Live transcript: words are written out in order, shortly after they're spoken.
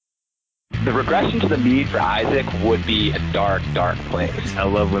The regression to the mean for Isaac would be a dark, dark place. I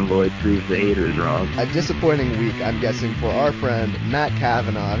love when Lloyd proves the haters wrong. A disappointing week, I'm guessing, for our friend Matt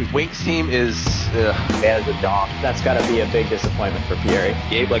Kavanaugh. Wink's team is as a dog. That's got to be a big disappointment for Pierre.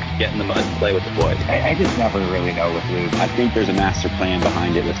 Gabe likes to get in the mud and play with the boys. I just never really know with Luke. I think there's a master plan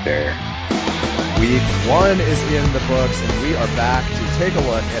behind it with Bear. Week 1 is in the books, and we are back to take a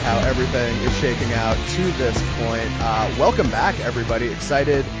look at how everything is shaking out to this point. Welcome back, everybody.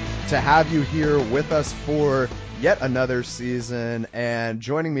 Excited to have you here with us for yet another season, and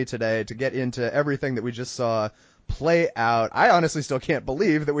joining me today to get into everything that we just saw play out. I honestly still can't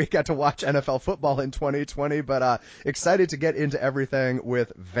believe that we got to watch NFL football in 2020, but excited to get into everything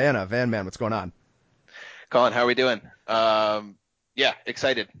with Vanna. Van Man, what's going on? Colin, how are we doing? Yeah,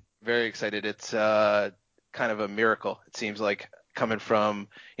 excited. Very excited. It's kind of a miracle, it seems like, coming from,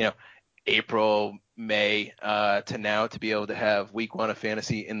 April, May to now, to be able to have week 1 of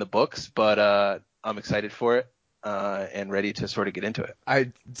fantasy in the books. But I'm excited for it and ready to sort of get into it.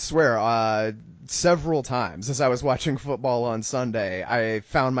 I swear, several times as I was watching football on Sunday, I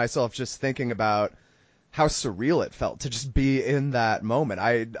found myself just thinking about how surreal it felt to just be in that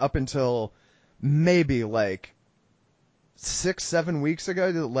moment. Up until maybe like 6-7 weeks ago,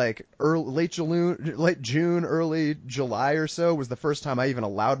 like late June, early July or so, was the first time I even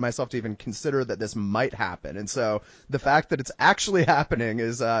allowed myself to even consider that this might happen. And so the fact that it's actually happening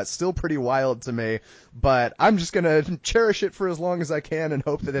is still pretty wild to me, but I'm just going to cherish it for as long as I can and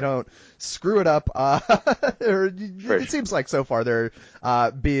hope that they don't screw it up. It seems like so far they're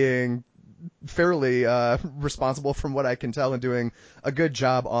being fairly responsible from what I can tell and doing a good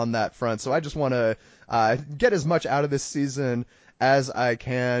job on that front. So I just want to get as much out of this season as I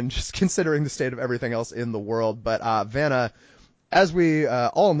can, just considering the state of everything else in the world. But Vanna, as we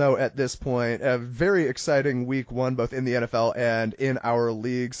all know at this point, a very exciting week 1, both in the NFL and in our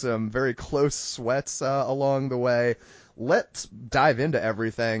league. Some very close sweats along the way. Let's dive into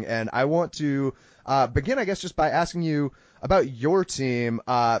everything. And I want to begin, I guess, just by asking you about your team.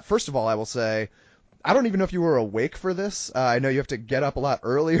 First of all, I will say, I don't even know if you were awake for this. I know you have to get up a lot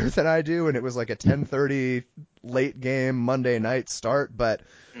earlier than I do, and it was like a 10:30 late game Monday night start, but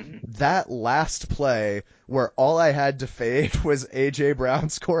that last play where all I had to fade was A.J. Brown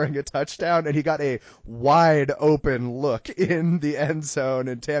scoring a touchdown, and he got a wide open look in the end zone,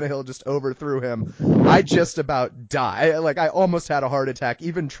 and Tannehill just overthrew him. I just about died. I almost had a heart attack,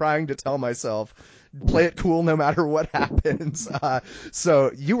 even trying to tell myself, play it cool no matter what happens.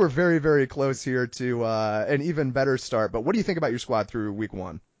 So you were very, very close here to an even better start. But what do you think about your squad through week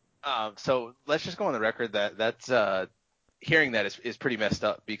 1? So let's just go on the record that's hearing that is pretty messed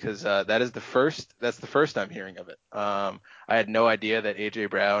up, because that's the first I'm hearing of it. I had no idea that A.J.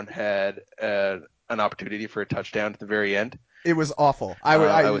 Brown had an opportunity for a touchdown at the very end. It was awful.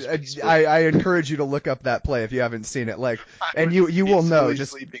 I encourage you to look up that play if you haven't seen it. And you will know,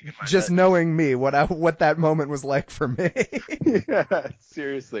 just knowing me, what that moment was like for me. Yeah,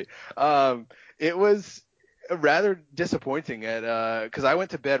 seriously. It was rather disappointing because I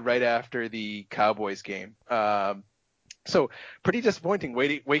went to bed right after the Cowboys game. So pretty disappointing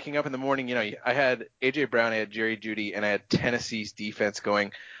waking up in the morning. I had A.J. Brown, I had Jerry Jeudy, and I had Tennessee's defense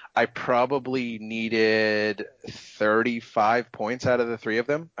going. I probably needed 35 points out of the 3 of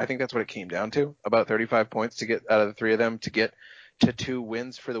them. I think that's what it came down to, about 35 points to get out of the 3 of them to get to 2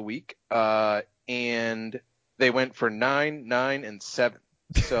 wins for the week. And they went for 9, 9, and 7.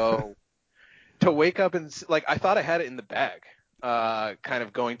 So to wake up and I thought I had it in the bag, kind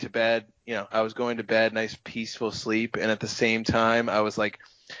of going to bed, I was going to bed, nice peaceful sleep. And at the same time, I was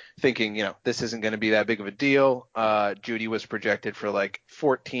thinking, this isn't going to be that big of a deal. Jeudy was projected for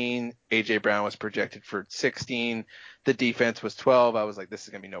 14. A.J. Brown was projected for 16. The defense was 12. I was like, this is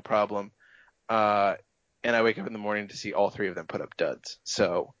going to be no problem. And I wake up in the morning to see all 3 of them put up duds.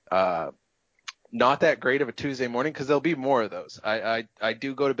 So not that great of a Tuesday morning, because there'll be more of those. I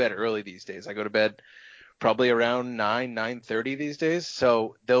do go to bed early these days. I go to bed probably around 9:30 these days.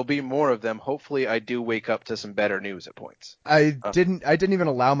 So there'll be more of them. Hopefully I do wake up to some better news at points. I didn't even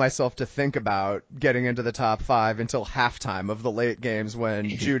allow myself to think about getting into the top 5 until halftime of the late games, when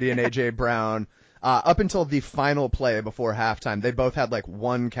Jeudy and A.J. Brown, up until the final play before halftime, they both had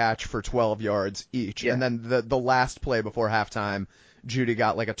 1 catch for 12 yards each. Yeah. And then the last play before halftime, Jeudy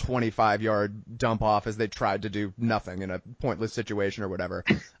got a 25-yard dump off as they tried to do nothing in a pointless situation or whatever.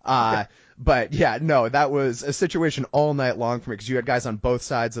 But yeah, no, that was a situation all night long for me, because you had guys on both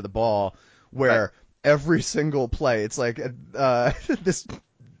sides of the ball where every single play, it's this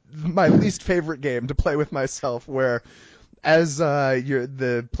my least favorite game to play with myself, where as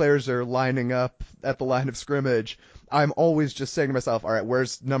the players are lining up at the line of scrimmage, I'm always just saying to myself, all right,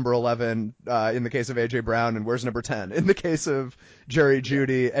 where's number 11 in the case of A.J. Brown, and where's number 10 in the case of Jerry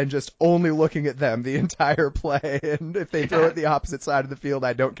Jeudy, and just only looking at them the entire play. And if they throw it the opposite side of the field,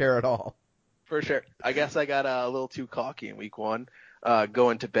 I don't care at all. For sure. I guess I got a little too cocky in week 1,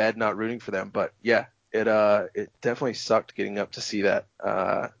 going to bed not rooting for them. But yeah, it definitely sucked getting up to see that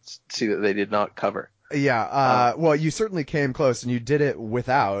they did not cover. Yeah, well, you certainly came close, and you did it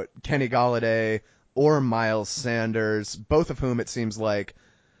without Kenny Golladay or Miles Sanders, both of whom it seems like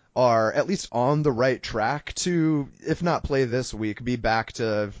are at least on the right track to, if not play this week, be back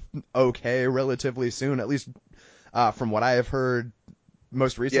to okay relatively soon, at least from what I have heard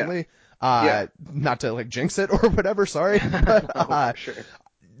most recently. Not to like jinx it or whatever, sorry. But, sure.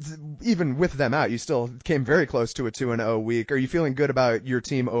 Even with them out, you still came very close to a 2-0 week. Are you feeling good about your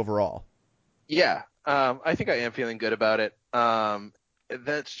team overall? Yeah, I think I am feeling good about it.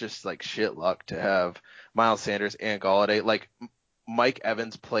 That's just like shit luck to have Miles Sanders and Golladay. Like Mike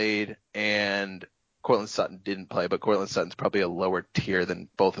Evans played and Courtland Sutton didn't play, but Courtland Sutton's probably a lower tier than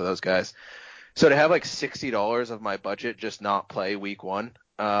both of those guys. So to have like $60 of my budget just not play week 1,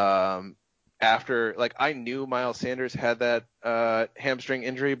 after like I knew Miles Sanders had that hamstring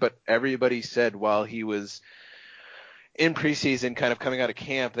injury, but everybody said while he was in preseason, kind of coming out of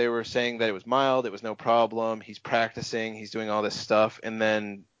camp, they were saying that it was mild, it was no problem, he's practicing, he's doing all this stuff, and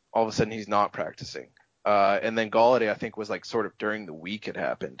then all of a sudden he's not practicing. And then Golladay, I think, was like sort of during the week it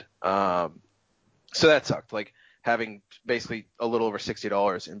happened. So that sucked, like having basically a little over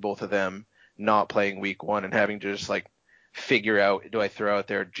 $60 in both of them not playing week 1 and having to just like figure out, do I throw out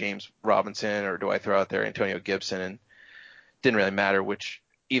there James Robinson or do I throw out there Antonio Gibson? And didn't really matter which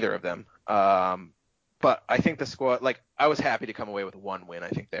either of them. But I think the squad, like I was happy to come away with 1 win, I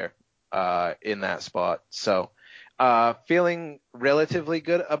think there, in that spot. So, feeling relatively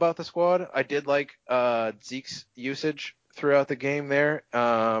good about the squad. I did like, Zeke's usage throughout the game there.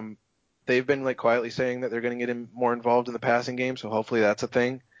 They've been like quietly saying that they're going to get him more involved in the passing game. So hopefully that's a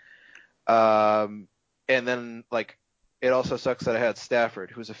thing. And then like, it also sucks that I had Stafford,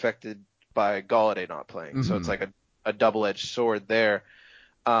 who's affected by Golladay not playing. Mm-hmm. So it's like a double-edged sword there.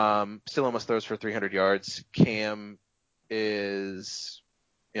 Still almost throws for 300 yards. Cam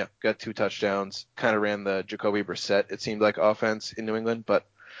got 2 touchdowns. Kind of ran the Jacoby Brissett, it seemed like, offense in New England. But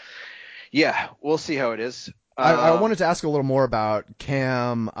yeah, we'll see how it is. I wanted to ask a little more about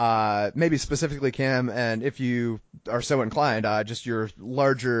Cam, maybe specifically Cam, and if you are so inclined, just your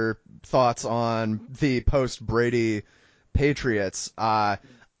larger thoughts on the post-Brady Patriots.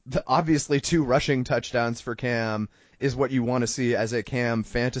 Obviously 2 rushing touchdowns for Cam is what you want to see as a Cam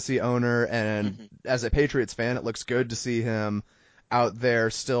fantasy owner, and as a Patriots fan, it looks good to see him out there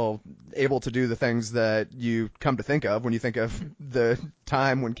still able to do the things that you come to think of when you think of the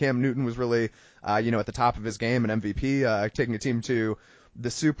time when Cam Newton was really, at the top of his game and MVP, taking a team to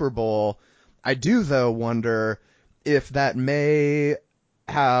the Super Bowl. I do, though, wonder if that may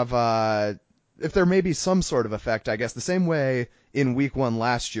have, if there may be some sort of effect, I guess, the same way in week 1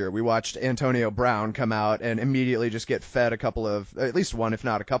 last year, we watched Antonio Brown come out and immediately just get fed at least one, if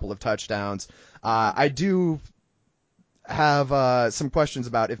not a couple of touchdowns. I do have some questions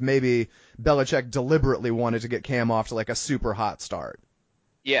about if maybe Belichick deliberately wanted to get Cam off to like a super hot start.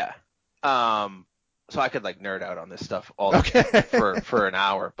 Yeah. So I could like nerd out on this stuff all for an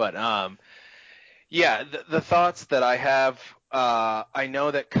hour, but yeah, the thoughts that I have, I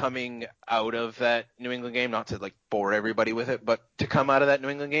know that coming out of that New England game, not to like bore everybody with it, but to come out of that New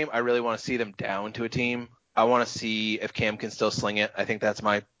England game, I really want to see them down to a team. I want to see if Cam can still sling it. I think that's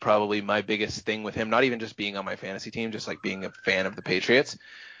probably my biggest thing with him, not even just being on my fantasy team, just like being a fan of the Patriots,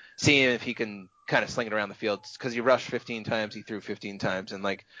 seeing if he can kind of sling it around the field, because he rushed 15 times, he threw 15 times, and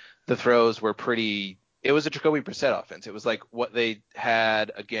like the throws were it was a Jacoby Brissett offense. It was like what they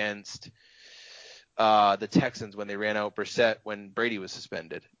had against the Texans when they ran out Brissett when Brady was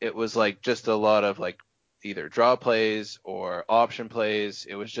suspended. It was like just a lot of like either draw plays or option plays.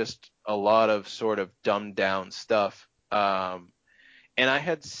 It was just a lot of sort of dumbed down stuff. And I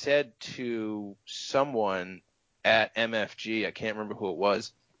had said to someone at MFG, I can't remember who it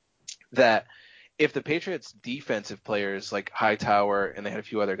was, that if the Patriots defensive players like Hightower and they had a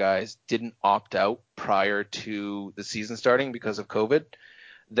few other guys didn't opt out prior to the season starting because of COVID,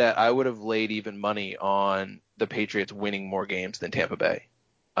 that I would have laid even money on the Patriots winning more games than Tampa Bay.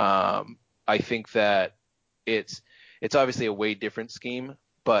 I think that it's obviously a way different scheme,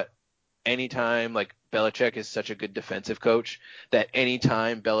 but anytime, like, Belichick is such a good defensive coach that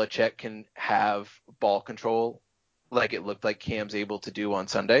anytime Belichick can have ball control like it looked like Cam's able to do on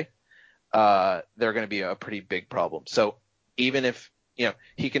Sunday, they're going to be a pretty big problem. So even if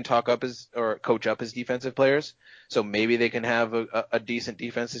he can talk up or coach up his defensive players. So maybe they can have a decent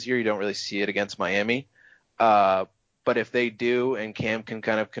defense this year. You don't really see it against Miami. But if they do and Cam can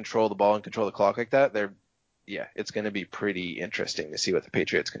kind of control the ball and control the clock like that, it's going to be pretty interesting to see what the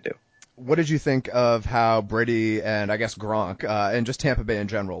Patriots can do. What did you think of how Brady and I guess Gronk and just Tampa Bay in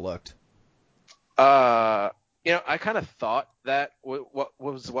general looked? I kind of thought that what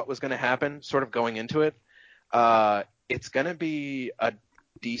was going to happen sort of going into it. It's going to be a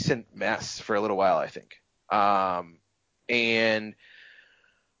decent mess for a little while, I think. And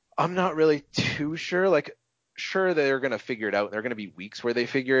I'm not really too sure. Sure, they're going to figure it out. There are going to be weeks where they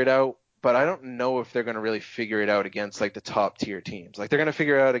figure it out, but I don't know if they're going to really figure it out against the top tier teams. They're going to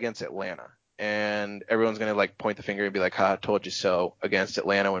figure it out against Atlanta, and everyone's going to point the finger and be like, "Ha, told you so," against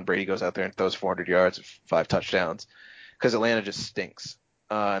Atlanta when Brady goes out there and throws 400 yards and 5 touchdowns, because Atlanta just stinks.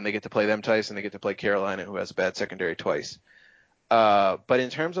 And they get to play them twice, and they get to play Carolina, who has a bad secondary, twice. But in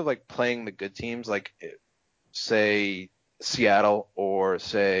terms of playing the good teams, say Seattle or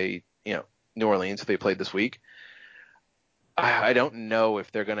say New Orleans, if they played this week, I don't know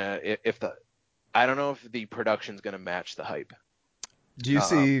if they're gonna I don't know if the production's gonna match the hype. Do you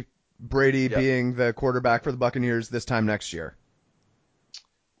see Brady being the quarterback for the Buccaneers this time next year?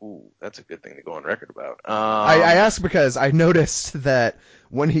 Ooh, that's a good thing to go on record about. I ask because I noticed that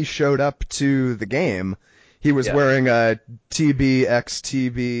when he showed up to the game, he was wearing a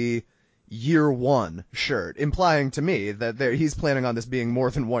TBXTB year 1 shirt, implying to me that he's planning on this being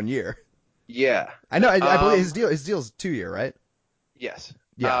more than 1 year. Yeah. I know. I believe his deal's 2 year, right? Yes.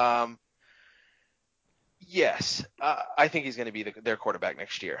 Yeah. Yes. I think he's going to be their quarterback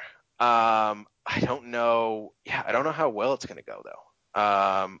next year. I don't know. Yeah, I don't know how well it's going to go though.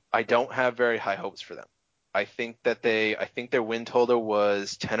 I don't have very high hopes for them. I think their win total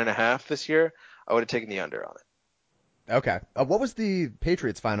was 10.5 this year. I would have taken the under on it. Okay. What was the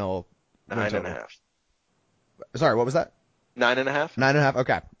Patriots' final? 9.5. Sorry, what was that? 9.5. 9.5.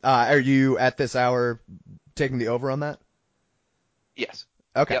 Okay. Are you at this hour taking the over on that? Yes.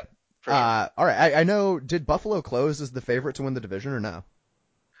 Okay. Yep, for sure. All right. I know. Did Buffalo close as the favorite to win the division or no?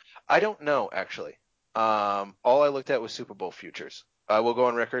 I don't know actually. All I looked at was Super Bowl futures. I will go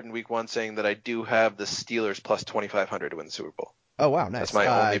on record in week 1 saying that I do have the Steelers plus 2,500 to win the Super Bowl. Oh wow, nice. That's my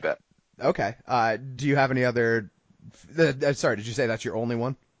only bet. Okay. Do you have any other? Sorry, did you say that's your only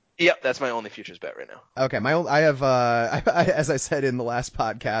one? Yep, that's my only futures bet right now. Okay, I have as I said in the last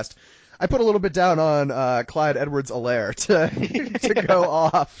podcast, I put a little bit down on Clyde Edwards-Helaire to go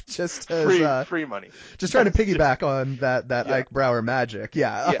off just as free money. Just trying to piggyback on that Ike Brower magic.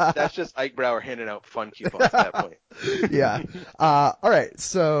 Yeah, that's just Ike Brower handing out fun coupons at that point. Yeah. All right.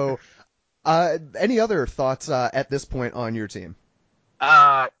 So, any other thoughts at this point on your team?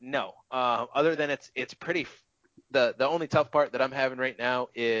 No. Other than it's pretty. The only tough part that I'm having right now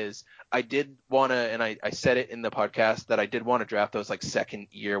is I did want to, and I said it in the podcast, that I did want to draft those second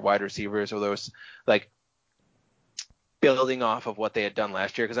year wide receivers, or those building off of what they had done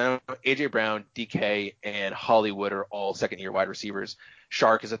last year. Because I know AJ Brown, DK, and Hollywood are all second year wide receivers.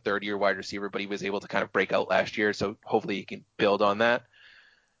 Shark is a third year wide receiver, but he was able to kind of break out last year. So hopefully he can build on that.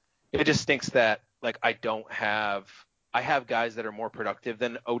 It just stinks that I have guys that are more productive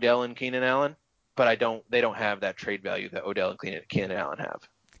than Odell and Keenan Allen, but they don't have that trade value that Odell and Keenan Allen have.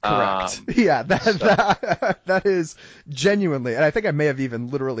 Correct. Yeah, that is genuinely, and I think I may have even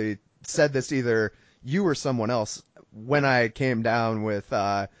literally said this to either you or someone else when I came down with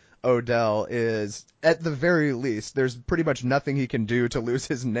Odell, is at the very least there's pretty much nothing he can do to lose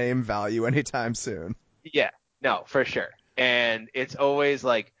his name value anytime soon. Yeah, no, for sure. And it's always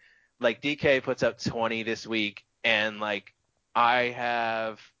like DK puts up 20 this week, and I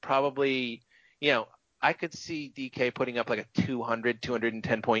have probably, I could see DK putting up a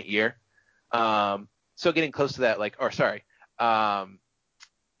 210 point year. So getting close to that,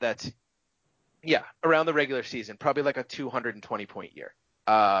 that's, around the regular season, probably a 220 point year.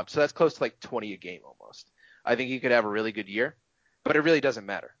 So that's close to 20 a game almost. I think he could have a really good year, but it really doesn't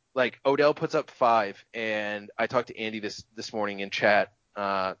matter. Odell puts up 5, and I talked to Andy this morning in chat.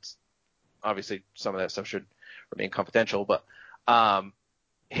 Obviously some of that stuff should remain confidential, but,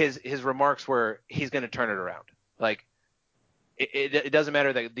 his remarks were he's going to turn it around. It doesn't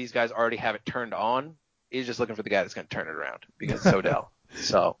matter that these guys already have it turned on. He's just looking for the guy that's going to turn it around, because it's Odell.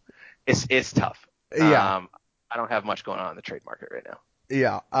 So it's tough. Yeah. I don't have much going on in the trade market right now.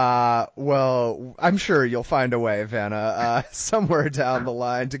 Yeah. Well, I'm sure you'll find a way, Vanna, somewhere down the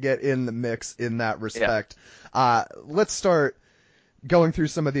line to get in the mix in that respect. Yeah. Let's start going through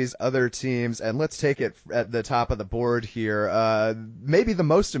some of these other teams, and let's take it at the top of the board here. Maybe the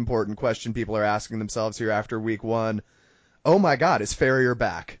most important question people are asking themselves here after week 1. Oh my God, is Ferrier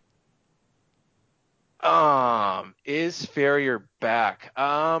back? Is Ferrier back?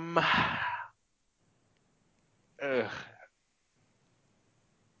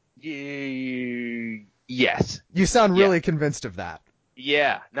 Yes. You sound Yeah. really convinced of that.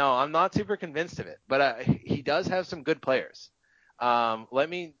 Yeah. No, I'm not super convinced of it, but he does have some good players. Let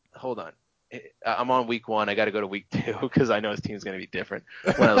me hold on. I'm on week 1. I got to go to week 2 because I know his team's going to be different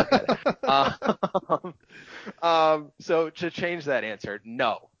when I look at it. So to change that answer,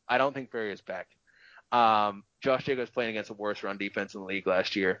 no, I don't think Ferrier's back. Josh Jacobs playing against the worst run defense in the league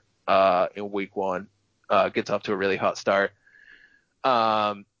last year in week 1. Gets off to a really hot start.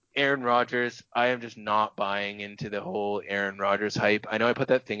 Aaron Rodgers, I am just not buying into the whole Aaron Rodgers hype. I know I put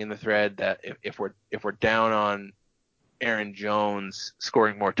that thing in the thread that if we're down on Aaron Jones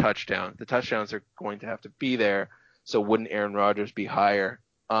scoring more touchdowns, the touchdowns are going to have to be there. So wouldn't Aaron Rodgers be higher?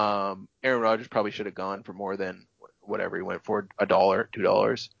 Aaron Rodgers probably should have gone for more than whatever he went for, $1,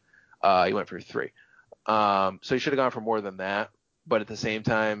 $2. He went for $3. So he should have gone for more than that. But at the same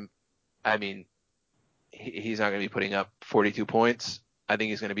time, I mean, he's not going to be putting up 42 points. I think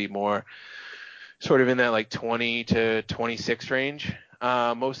he's going to be more sort of in that like 20 to 26 range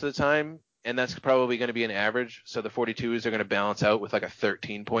most of the time. And that's probably going to be an average. So the 42s are going to balance out with like a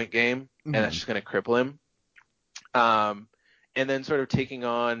 13-point game, and that's just going to cripple him. And then sort of taking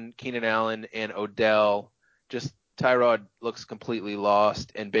on Keenan Allen and Odell, just Tyrod looks completely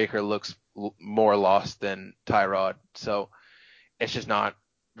lost, and Baker looks more lost than Tyrod. So it's just not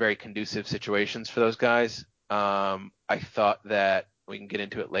very conducive situations for those guys. I thought that we can get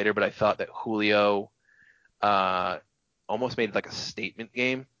into it later, but I thought that Julio almost made like a statement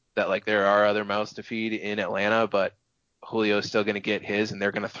game that like there are other mouths to feed in Atlanta, but Julio is still going to get his, and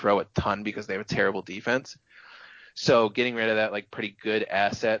they're going to throw a ton because they have a terrible defense. So getting rid of that like pretty good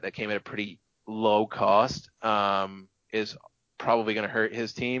asset that came at a pretty low cost is probably going to hurt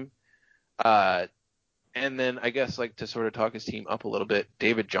his team. And then I guess like to sort of talk his team up a little bit,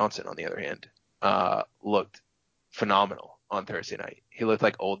 David Johnson, on the other hand, looked phenomenal on Thursday night. He looked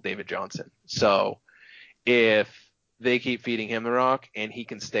like old David Johnson. So if they keep feeding him the rock and he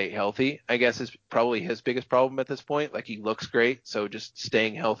can stay healthy, I guess is probably his biggest problem at this point. Like he looks great, so just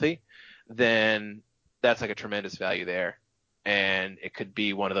staying healthy, then that's like a tremendous value there. And it could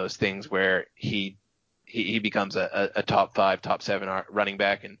be one of those things where he becomes a top 5, top 7 running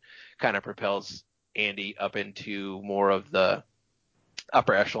back and kind of propels Andy up into more of the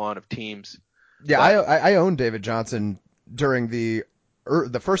upper echelon of teams. Yeah, I owned David Johnson during the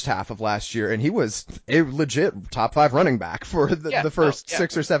first half of last year, and he was a legit top 5 running back for the first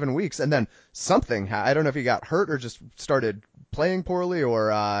 6 or 7 weeks, and then I don't know if he got hurt or just started playing poorly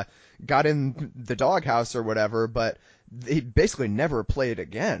or got in the doghouse or whatever, but he basically never played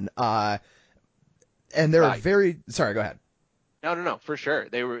again. And they're sorry, go ahead. No, for sure.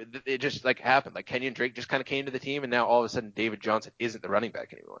 It just like happened. Like Kenyon Drake just kind of came to the team, and now all of a sudden David Johnson isn't the running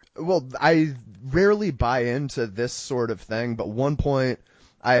back anymore. Well, I rarely buy into this sort of thing, but one point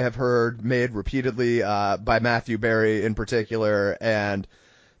I have heard made repeatedly by Matthew Berry in particular, and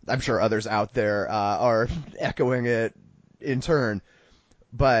I'm sure others out there are echoing it in turn,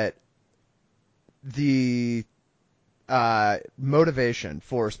 but the motivation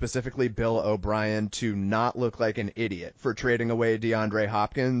for specifically Bill O'Brien to not look like an idiot for trading away DeAndre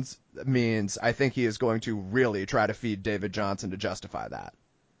Hopkins means I think he is going to really try to feed David Johnson to justify that.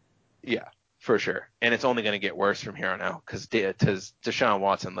 Yeah, for sure. And it's only going to get worse from here on out because Deshaun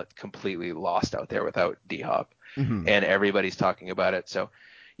Watson looked completely lost out there without D-Hop, and everybody's talking about it. So,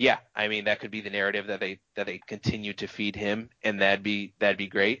 yeah, I mean that could be the narrative that they continue to feed him, and that'd be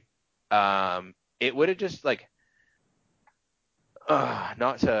great. It would have just like. I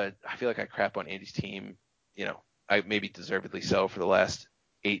feel like I crap on Andy's team, I maybe deservedly so for the last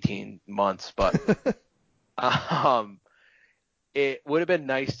 18 months, but it would have been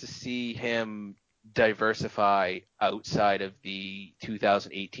nice to see him diversify outside of the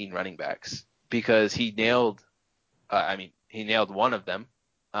 2018 running backs because he nailed one of them.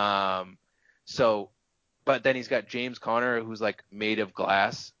 But then he's got James Conner, who's like made of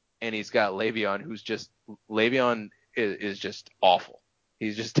glass, and he's got Le'Veon is just awful.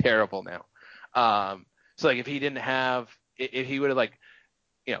 He's just terrible now. So like if he would have like,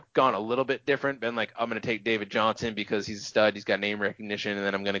 gone a little bit different, been like, I'm going to take David Johnson because he's a stud, he's got name recognition, and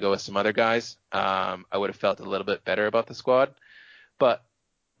then I'm going to go with some other guys. I would have felt a little bit better about the squad. But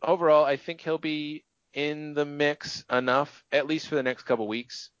overall, I think he'll be in the mix enough, at least for the next couple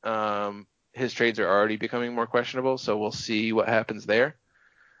weeks. His trades are already becoming more questionable, so we'll see what happens there.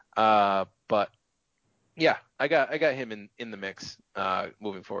 But Yeah, I got him in the mix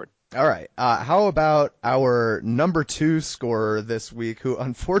moving forward. All right. How about our number 2 scorer this week, who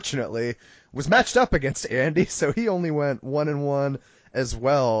unfortunately was matched up against Andy, so he only went 1-1 as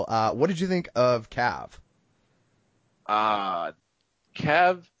well. What did you think of Cav?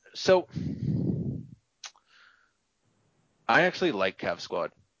 Cav. So I actually like Cav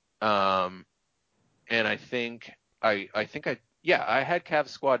squad, and I think I had Cav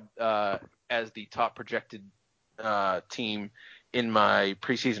squad as the top projected team in my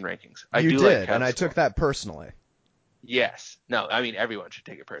preseason rankings. I You do did, like Cav and I squad. took that personally. Yes. No, I mean everyone should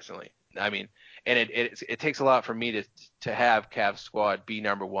take it personally. I mean, and it takes a lot for me to have Cav squad be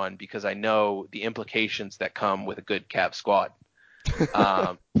number 1 because I know the implications that come with a good Cav squad.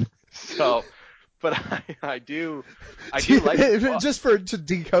 So, but I do like the just to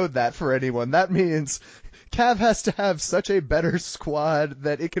decode that for anyone, that means Cav has to have such a better squad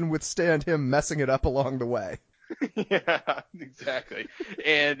that it can withstand him messing it up along the way. Yeah, exactly.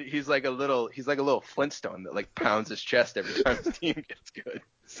 And he's like a little Flintstone that like pounds his chest every time his team gets good.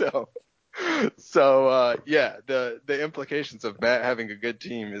 So yeah, the implications of Matt having a good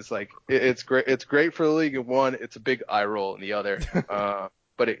team is like it's great. It's great for the league in one. It's a big eye roll in the other.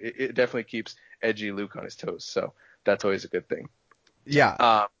 But it definitely keeps edgy Luke on his toes. So that's always a good thing.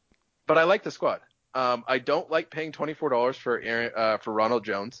 Yeah. But I like the squad. I don't like paying $24 for Ronald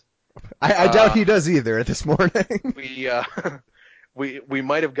Jones. I doubt he does either this morning. We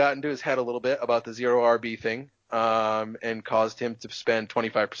might have gotten to his head a little bit about the 0 RB thing, and caused him to spend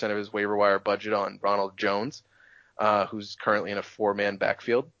 25% of his waiver wire budget on Ronald Jones, who's currently in a 4-man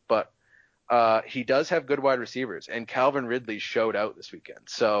backfield. But he does have good wide receivers, and Calvin Ridley showed out this weekend.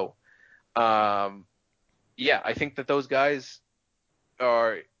 So, yeah, I think that those guys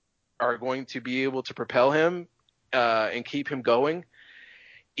are going to be able to propel him and keep him going.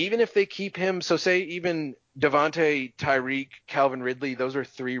 Even if they keep him, so say even Devontae, Tyreek, Calvin Ridley, those are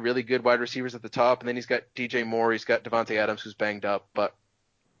 3 really good wide receivers at the top, and then he's got DJ Moore, he's got Devontae Adams who's banged up, but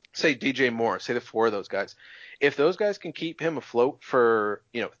say DJ Moore, say the 4 of those guys. If those guys can keep him afloat for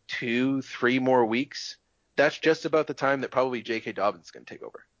 2-3 more weeks, that's just about the time that probably J.K. Dobbins is going to take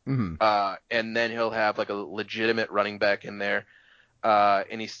over. Mm-hmm. And then he'll have like a legitimate running back in there,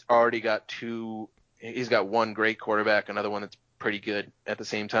 and he's already got 2. He's got 1 great quarterback, another one that's pretty good at the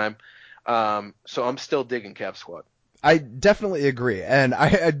same time. So I'm still digging Cav squad. I definitely agree, and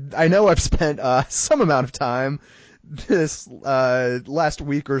I know I've spent some amount of time this last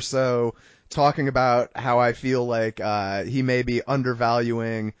week or so talking about how I feel like he may be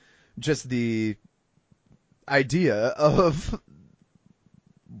undervaluing just the idea of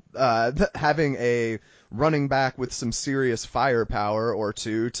having a running back with some serious firepower or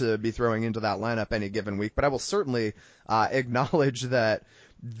 2 to be throwing into that lineup any given week. But I will certainly acknowledge that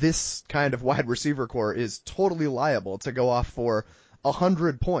this kind of wide receiver core is totally liable to go off for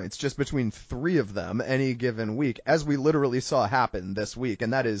 100 points just between 3 of them any given week, as we literally saw happen this week.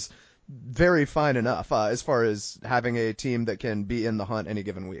 And that is very fine enough as far as having a team that can be in the hunt any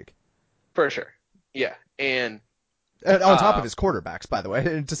given week. For sure. Yeah. And on top of his quarterbacks, by the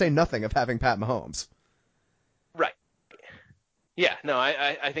way, to say nothing of having Pat Mahomes. Right. Yeah, no,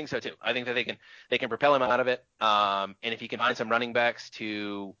 I think so too. I think that they can propel him out of it. And if he can find some running backs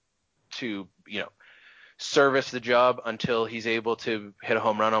to service the job until he's able to hit a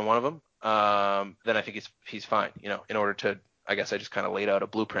home run on one of them, then I think he's fine. In order to, I guess I just kind of laid out a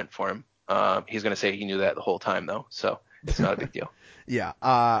blueprint for him. He's going to say he knew that the whole time though, so it's not a big deal. Yeah.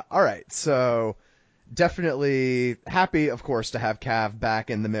 All right. So definitely happy, of course, to have Cav back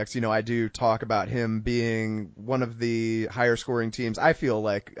in the mix. I do talk about him being one of the higher scoring teams. I feel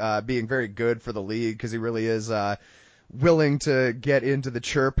like being very good for the league because he really is willing to get into the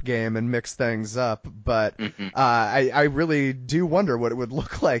chirp game and mix things up. But I really do wonder what it would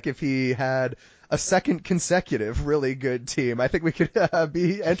look like if he had a second consecutive really good team. I think we could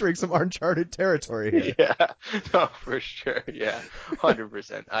be entering some uncharted territory here. Yeah, no, for sure. Yeah,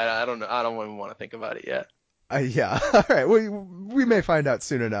 100%. I don't know. I don't even want to think about it yet. Yeah. All right. We may find out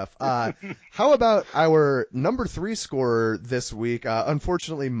soon enough. How about our number 3 scorer this week?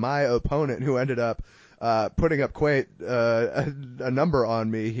 Unfortunately, my opponent, who ended up putting up quite a number on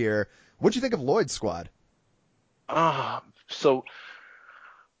me here. What'd you think of Lloyd's squad? So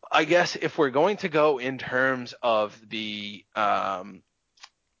I guess if we're going to go in terms of the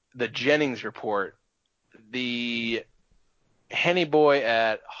Jennings report, the Hennyboy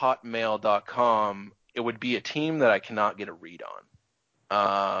at hotmail.com, it would be a team that I cannot get a read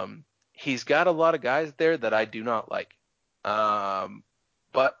on. He's got a lot of guys there that I do not like.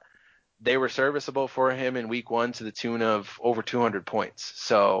 But they were serviceable for him in week 1 to the tune of over 200 points.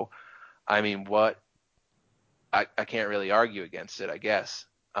 So, I mean, what I can't really argue against it, I guess.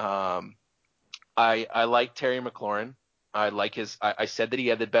 I like Terry McLaurin. I like I said that he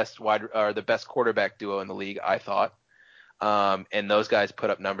had the best quarterback duo in the league, I thought. And those guys put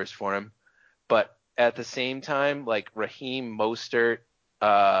up numbers for him. But at the same time, like Raheem Mostert,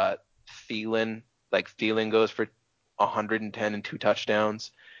 Thielen goes for 110 and 2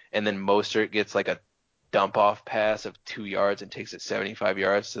 touchdowns, and then Mostert gets like a dump off pass of 2 yards and takes it 75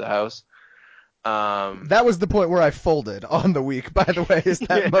 yards to the house. That was the point where I folded on the week, by the way, is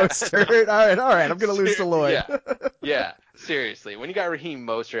that Mostert. All right, I'm going to lose to Lloyd. Yeah, seriously. When you got Raheem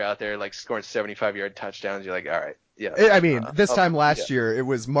Mostert out there like scoring 75-yard touchdowns, you're like, all right, yeah. I mean, this time last year, it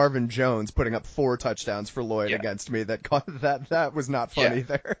was Marvin Jones putting up 4 touchdowns for Lloyd against me. That was not funny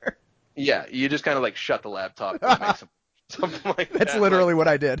there. Yeah, you just kind of like shut the laptop and make something like that. That's literally what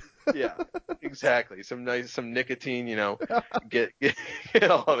I did. Yeah, exactly. Some nicotine, get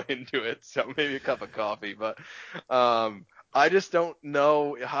all into it. So maybe a cup of coffee, but I just don't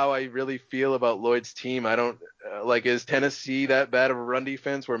know how I really feel about Lloyd's team. I don't is Tennessee that bad of a run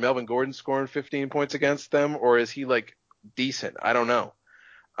defense where Melvin Gordon's scoring 15 points against them, or is he like decent? I don't know.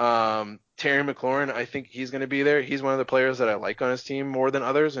 Terry McLaurin, I think he's going to be there. He's one of the players that I like on his team more than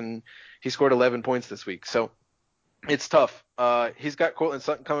others, and he scored 11 points this week. So it's tough. He's got Courtland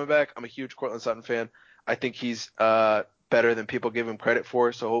Sutton coming back. I'm a huge Courtland Sutton fan. I think he's better than people give him credit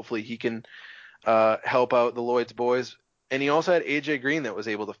for, so hopefully he can help out the Lloyd's boys. And he also had A.J. Green that was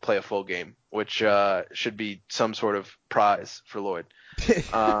able to play a full game, which should be some sort of prize for Lloyd.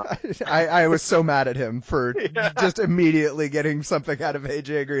 I was so mad at him for just immediately getting something out of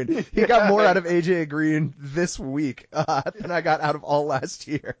A.J. Green. He got more out of A.J. Green this week than I got out of all last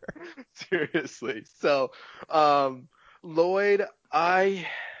year. Seriously. So, Lloyd, I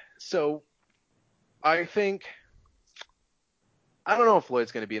think – I don't know if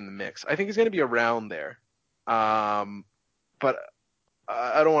Lloyd's going to be in the mix. I think he's going to be around there. But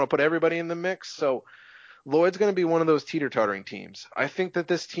I don't want to put everybody in the mix. So Lloyd's going to be one of those teeter-tottering teams. I think that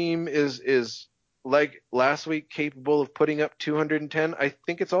this team is like last week capable of putting up 210. I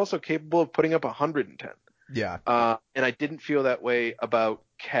think it's also capable of putting up 110. Yeah. And I didn't feel that way about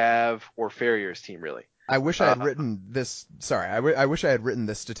Cav or Ferrier's team, really. I wish I had written this. Sorry, I wish I had written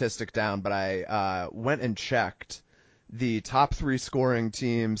this statistic down, but I went and checked the top 3 scoring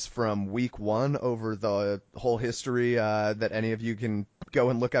teams from week 1 over the whole history that any of you can go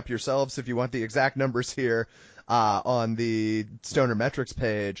and look up yourselves if you want the exact numbers here on the Stoner Metrics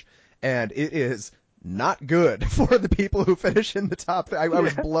page. And it is not good for the people who finish in the top. I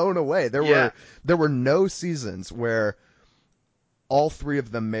was blown away. There were no seasons where all 3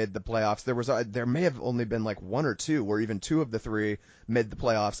 of them made the playoffs. There may have only been like 1 or 2 where even 2 of the 3 made the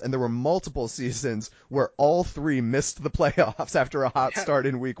playoffs, and there were multiple seasons where all 3 missed the playoffs after a hot start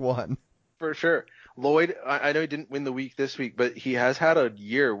in week 1. For sure. Lloyd, I know he didn't win the week this week, but he has had a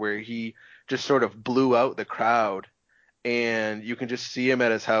year where he just sort of blew out the crowd, and you can just see him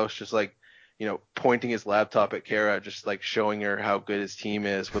at his house just like, pointing his laptop at Kara, just like showing her how good his team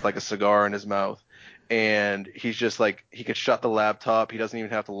is with like a cigar in his mouth. And he's just like, he could shut the laptop. He doesn't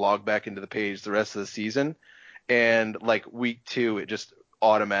even have to log back into the page the rest of the season. And like week 2, it just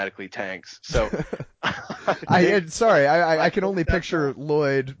automatically tanks. So I can only picture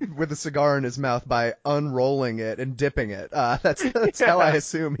Lloyd with a cigar in his mouth by unrolling it and dipping it. That's how I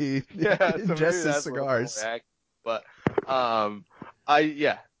assume he ingests his cigars. But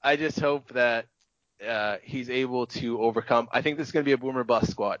I just hope that he's able to overcome. I think this is going to be a boomer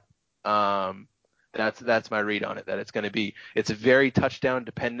bust squad. That's my read on it, that it's a very touchdown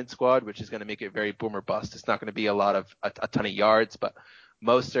dependent squad, which is going to make it very boomer bust. It's not going to be a ton of yards, but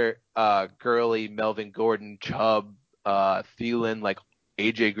Mostert, Gurley, Melvin Gordon, Chubb, Thielen, like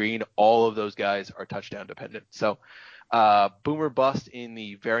AJ Green, all of those guys are touchdown dependent. So boomer bust in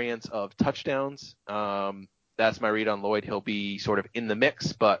the variance of touchdowns. That's my read on Lloyd. He'll be sort of in the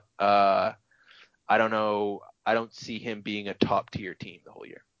mix, but I don't know. I don't see him being a top tier team the whole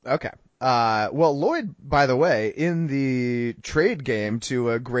year. Okay. Well, Lloyd, by the way, in the trade game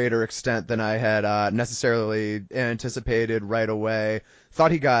to a greater extent than I had necessarily anticipated right away,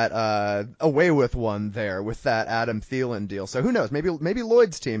 thought he got away with one there with that Adam Thielen deal. So who knows? Maybe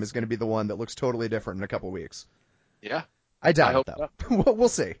Lloyd's team is going to be the one that looks totally different in a couple weeks. Yeah. I doubt it, though. So. We'll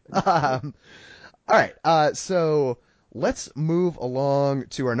see. All right. So let's move along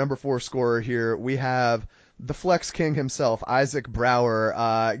to our number 4 scorer here. We have the Flex King himself, Isaac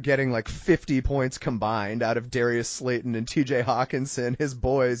Brower, getting like 50 points combined out of Darius Slayton and TJ Hawkinson, his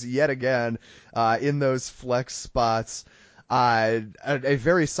boys, yet again, in those flex spots. A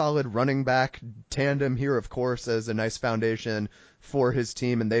very solid running back tandem here, of course, as a nice foundation for his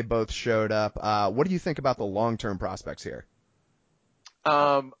team, and they both showed up. What do you think about the long-term prospects here?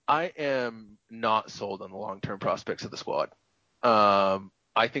 I am not sold on the long-term prospects of the squad.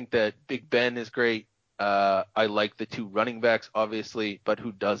 I think that Big Ben is great. I like the two running backs, obviously, but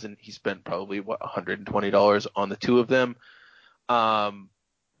who doesn't? He spent probably, $120 on the two of them.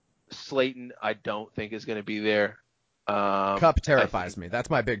 Slayton, I don't think is going to be there. Kupp terrifies me. That's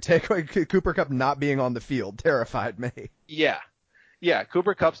my big takeaway. Cooper Kupp not being on the field terrified me. Yeah.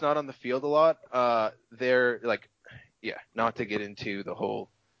 Cooper Kupp's not on the field a lot. Not to get into the whole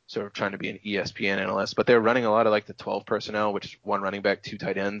sort of trying to be an ESPN analyst, but they're running a lot of like the 12 personnel, which is one running back, two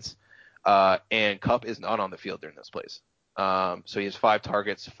tight ends. And Kupp is not on the field during those plays. So he has 5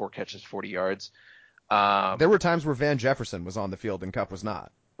 targets, 4 catches, 40 yards. There were times where Van Jefferson was on the field and Kupp was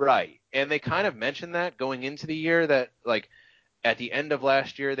not. Right. And they kind of mentioned that going into the year that like at the end of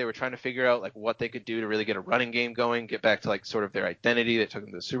last year, they were trying to figure out like what they could do to really get a running game going, get back to like sort of their identity that took them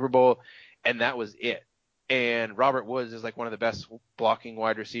to the Super Bowl. And that was it. And Robert Woods is like one of the best blocking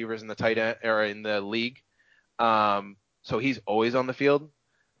wide receivers in the tight end or in the league. So he's always on the field,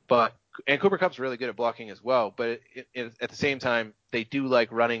 and Cooper Kupp's really good at blocking as well. But at the same time, they do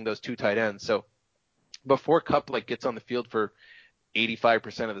like running those two tight ends. So before Kupp like gets on the field for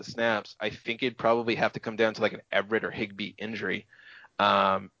 85% of the snaps, I think it'd probably have to come down to like an Everett or Higbee injury.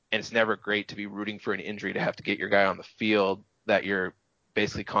 And it's never great to be rooting for an injury to have to get your guy on the field that you're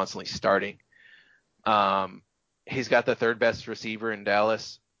basically constantly starting. He's got the third best receiver in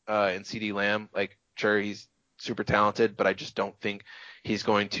Dallas, in CeeDee Lamb. Like, sure, he's super talented, but I just don't think he's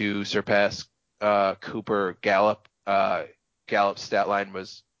going to surpass Cooper. Gallup. Gallup's stat line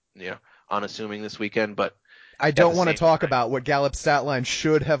was, unassuming this weekend, but I don't want to talk about what Gallup's stat line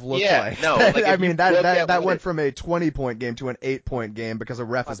should have looked like. No, like I mean, that went from a 20-point game to an 8-point game because a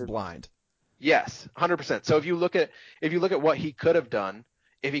ref is blind. Yes, 100%. So if you look at what he could have done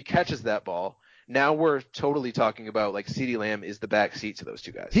if he catches that ball, now we're totally talking about like CeeDee Lamb is the back seat to those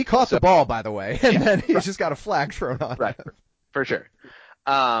two guys. He caught the ball, by the way, and then he's just got a flag thrown on him. For sure.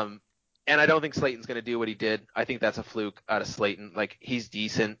 And I don't think Slayton's going to do what he did. I think that's a fluke out of Slayton. Like, he's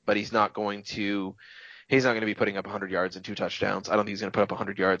decent, but he's not going to be putting up 100 yards and 2 touchdowns. I don't think he's going to put up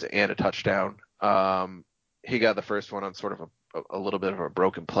 100 yards and a touchdown. He got the first one on sort of a little bit of a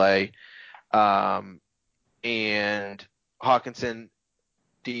broken play. And Hawkinson,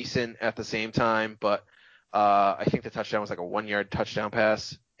 decent at the same time, but I think the touchdown was like a 1-yard touchdown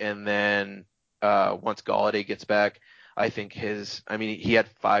pass. And then once Golladay gets back, I think he had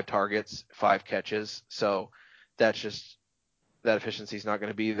 5 targets, 5 catches. So that efficiency is not going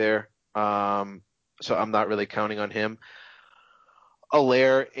to be there. So I'm not really counting on him.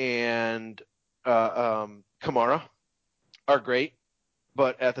 Allaire and Kamara are great,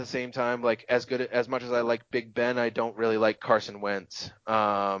 but at the same time, like as much as I like Big Ben, I don't really like Carson Wentz.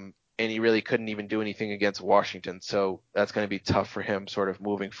 And he really couldn't even do anything against Washington. So that's going to be tough for him sort of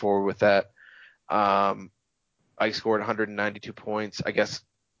moving forward with that. I scored 192 points. I guess,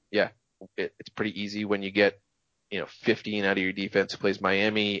 it's pretty easy when you get, 15 out of your defense who plays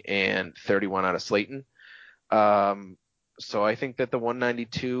Miami and 31 out of Slayton. So I think that the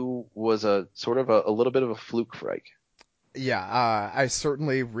 192 was a sort of a little bit of a fluke for Ike. Yeah, I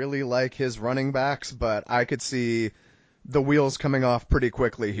certainly really like his running backs, but I could see the wheels coming off pretty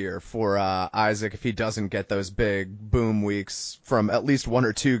quickly here for Isaac if he doesn't get those big boom weeks from at least one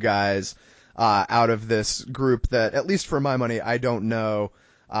or two guys out of this group that, at least for my money, I don't know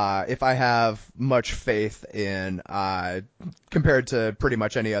if I have much faith in compared to pretty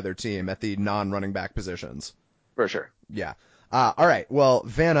much any other team at the non-running back positions. For sure. Yeah. All right. Well,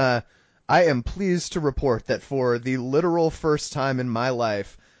 Vanna, I am pleased to report that for the literal first time in my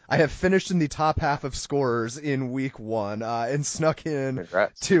life, I have finished in the top half of scorers in week 1 and snuck in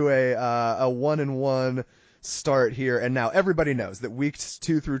to a 1-1 start here. And now everybody knows that weeks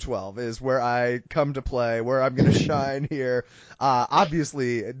 2 through 12 is where I come to play, where I'm going to shine here.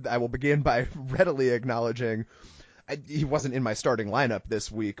 Obviously, I will begin by readily acknowledging he wasn't in my starting lineup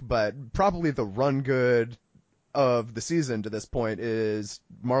this week, but probably the run good of the season to this point is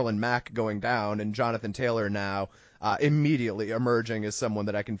Marlon Mack going down and Jonathan Taylor now immediately emerging as someone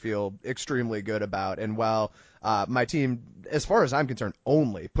that I can feel extremely good about. And while my team, as far as I'm concerned,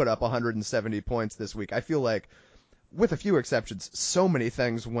 only put up 170 points this week, I feel like, with a few exceptions, so many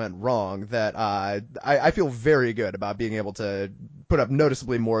things went wrong that I feel very good about being able to put up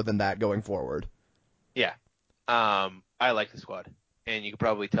noticeably more than that going forward. Yeah. I like the squad. And you can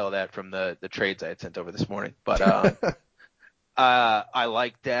probably tell that from the trades I had sent over this morning. But I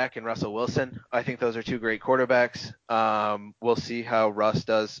like Dak and Russell Wilson. I think those are two great quarterbacks. We'll see how Russ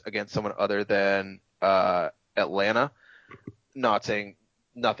does against someone other than Atlanta. Not saying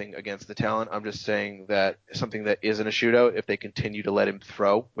nothing against the talent. I'm just saying that something that isn't a shootout, if they continue to let him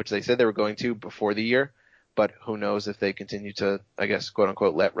throw, which they said they were going to before the year, but who knows if they continue to, I guess, quote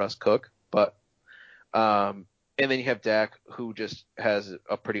unquote, let Russ cook. But and then you have Dak, who just has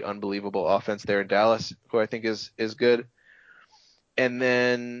a pretty unbelievable offense there in Dallas, who I think is good. And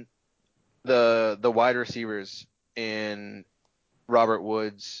then the wide receivers in Robert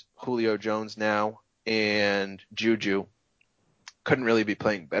Woods, Julio Jones now, and Juju couldn't really be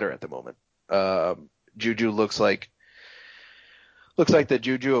playing better at the moment. Juju looks like the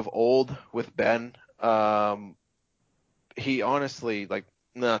Juju of old with Ben. He honestly, like,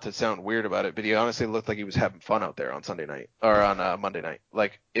 not to sound weird about it, but he honestly looked like he was having fun out there on Sunday night or on Monday night.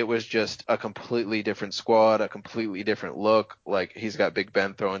 Like, it was just a completely different squad, a completely different look. Like, he's got Big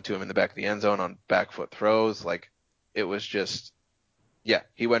Ben throwing to him in the back of the end zone on back foot throws. Like, it was just, yeah,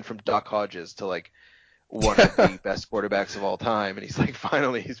 he went from Doc Hodges to like one of the best quarterbacks of all time. And he's like,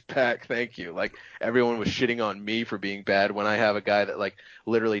 finally he's back. Thank you. Like, everyone was shitting on me for being bad when I have a guy that like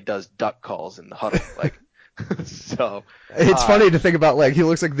literally does duck calls in the huddle. Like, so it's funny to think about, like, he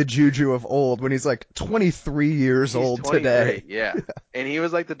looks like the Juju of old when he's like 23 years old 23, today. Yeah. And he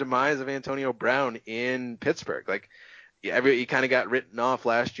was like the demise of Antonio Brown in Pittsburgh. Like, yeah, he kind of got written off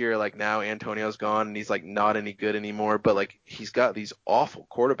last year. Like, now Antonio's gone and he's like not any good anymore, but like he's got these awful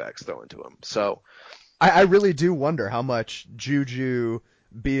quarterbacks thrown to him. So I really do wonder how much Juju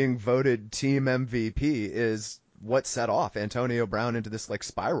being voted team MVP is what set off Antonio Brown into this like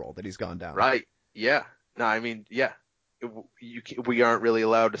spiral that he's gone down. right. Yeah. No, I mean, yeah, we aren't really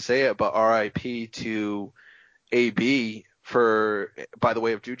allowed to say it, but RIP to AB by the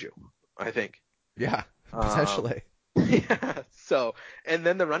way of Juju, I think. Yeah, potentially. Yeah. So, and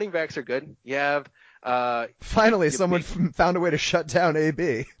then the running backs are good. You have, finally someone found a way to shut down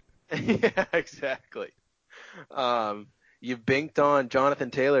AB. Yeah, exactly. You've binked on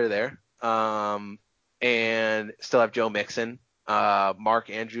Jonathan Taylor there, and still have Joe Mixon, Mark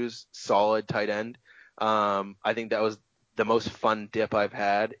Andrews, solid tight end. I think that was the most fun dip I've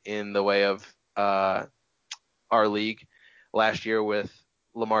had in the way of our league last year with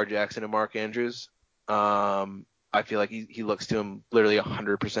Lamar Jackson and Mark Andrews. I feel like he looks to him literally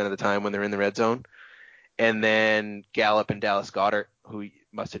 100% of the time when they're in the red zone. And then Gallup and Dallas Goedert, who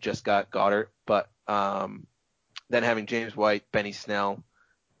must have just got Goddard, but then having James White, Benny Snell,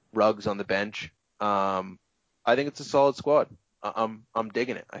 Ruggs on the bench. I think it's a solid squad. I'm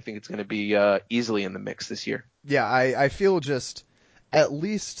digging it. I think it's going to be easily in the mix this year. Yeah, I feel just at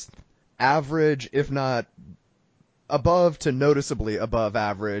least average, if not above to noticeably above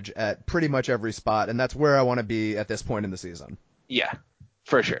average at pretty much every spot, and that's where I want to be at this point in the season. Yeah,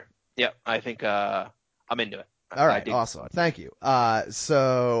 for sure. Yeah, I think I'm into it. All right, awesome. Thank you.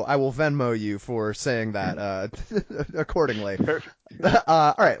 So I will Venmo you for saying that accordingly.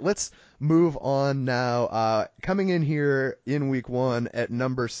 All right, let's move on now. Coming in here in week 1 at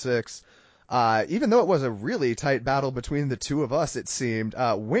number 6, even though it was a really tight battle between the two of us, it seemed,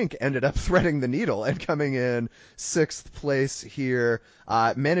 Wink ended up threading the needle and coming in 6th place here.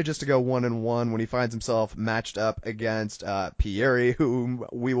 Manages to go 1-1 when he finds himself matched up against Pieri, whom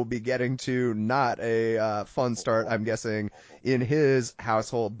we will be getting to. Not a fun start, I'm guessing, in his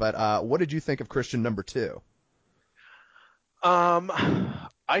household. But what did you think of Christian number 2?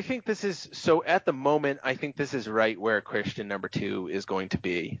 I think this is, so at the moment, I think this is right where Christian number 2 is going to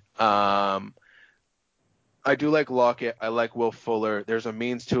be. I do like Lockett. I like Will Fuller. There's a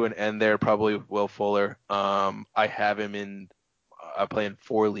means to an end there, probably Will Fuller. I have him I play in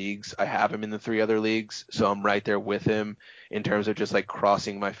 4 leagues. I have him in the 3 other leagues, so I'm right there with him in terms of just like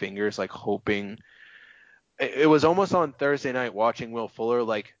crossing my fingers, like hoping. It was almost on Thursday night watching Will Fuller,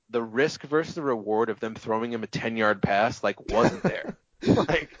 like the risk versus the reward of them throwing him a 10-yard pass, like wasn't there.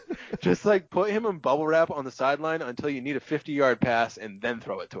 Like, just like put him in bubble wrap on the sideline until you need a 50-yard pass and then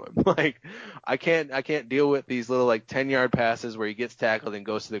throw it to him. Like, I can't deal with these little like 10-yard passes where he gets tackled and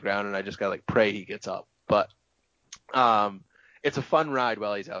goes to the ground and I just gotta like pray he gets up. But it's a fun ride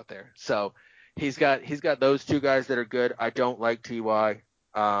while he's out there. So he's got those 2 guys that are good. I don't like Ty.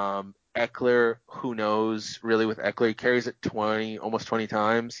 Eckler, who knows really with Eckler, he carries it almost 20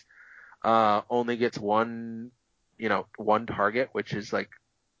 times. Only gets one target, which is like,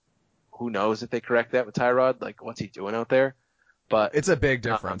 who knows if they correct that with Tyrod? Like, what's he doing out there? But it's a big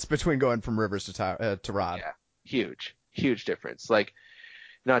difference between going from Rivers to Rod. Yeah, huge difference. Like,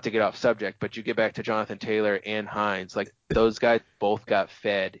 not to get off subject, but you get back to Jonathan Taylor and Hines, like those guys both got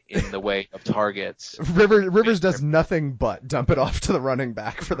fed in the way of targets. Rivers does nothing but dump it off to the running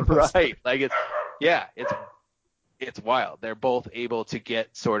back for the most right. Like it's wild. They're both able to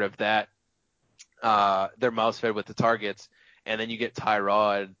get sort of that their mouths fed with the targets, and then you get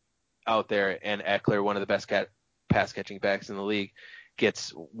Tyrod out there, and Eckler, one of the best pass catching backs in the league, gets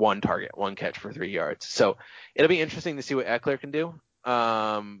one catch for 3 yards. So it'll be interesting to see what Eckler can do.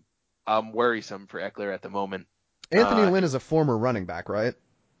 I'm worrisome for Eckler at the moment. Anthony Lynn is a former running back, right?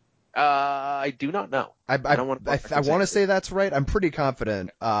 I do not know. I want to say that's right. I'm pretty confident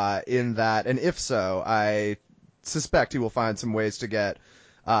in that, and if so, I suspect he will find some ways to get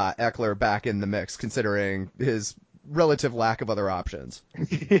Eckler back in the mix, considering his relative lack of other options.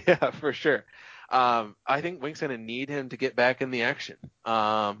 Yeah, for sure. I think Wink's going to need him to get back in the action.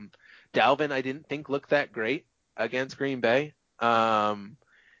 Dalvin, I didn't think looked that great against Green Bay. And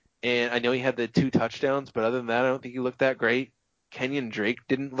I know he had the 2 touchdowns, but other than that, I don't think he looked that great. Kenyon Drake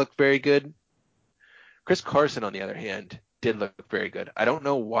didn't look very good. Chris Carson, on the other hand, did look very good. I don't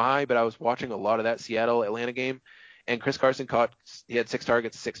know why, but I was watching a lot of that Seattle-Atlanta game, and Chris Carson he had 6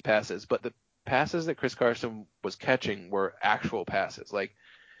 targets, 6 passes, but the passes that Chris Carson was catching were actual passes. Like,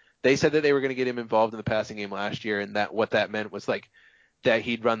 they said that they were going to get him involved in the passing game last year, and that what that meant was like that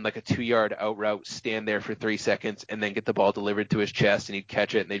he'd run like a 2-yard out route, stand there for 3 seconds, and then get the ball delivered to his chest, and he'd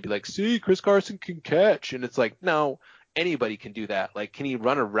catch it, and they'd be like, see, Chris Carson can catch. And it's like, no, anybody can do that. Like, can he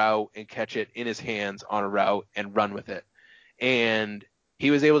run a route and catch it in his hands on a route and run with it? And he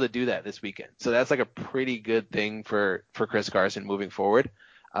was able to do that this weekend. So that's like a pretty good thing for Chris Carson moving forward.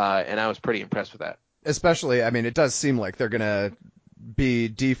 And I was pretty impressed with that. Especially, I mean, it does seem like they're going to be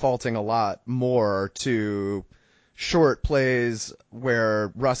defaulting a lot more to short plays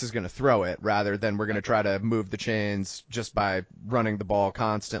where Russ is going to throw it rather than we're going to try to move the chains just by running the ball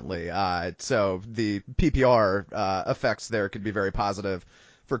constantly. So the PPR effects there could be very positive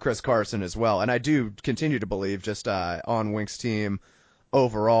for Chris Carson as well. And I do continue to believe just on Wink's team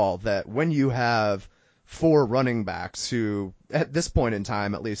overall that when you have 4 running backs who at this point in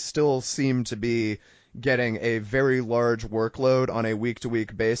time at least still seem to be getting a very large workload on a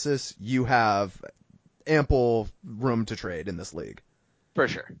week-to-week basis, you have ample room to trade in this league. For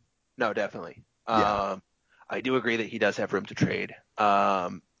sure. No, definitely. Yeah. I do agree that he does have room to trade.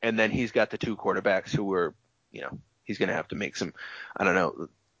 And then he's got the 2 quarterbacks who are, he's going to have to make some, I don't know,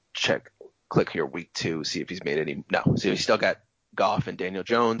 click here week 2, see if he's made any. No. So he's still got Goff and Daniel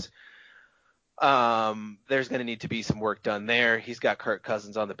Jones. There's going to need to be some work done there. He's got Kirk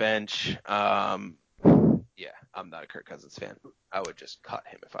Cousins on the bench. Yeah, I'm not a Kirk Cousins fan. I would just cut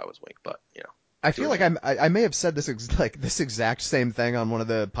him if I was Wink, but I feel like I may have said this exact same thing on one of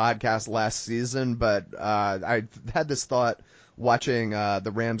the podcasts last season, but I had this thought watching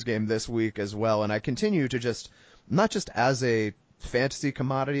the Rams game this week as well, and I continue to just, not just as a fantasy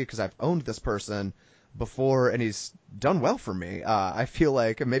commodity, because I've owned this person before and he's done well for me. I feel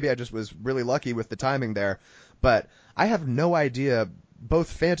like maybe I just was really lucky with the timing there, but I have no idea,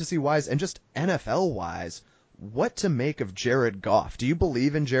 both fantasy-wise and just NFL-wise, what to make of Jared Goff. Do you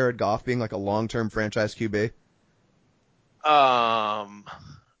believe in Jared Goff being like a long-term franchise QB? I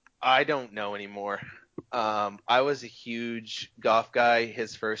don't know anymore. I was a huge Goff guy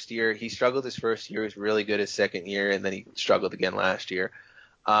his first year. He struggled his first year. He was really good his second year, and then he struggled again last year.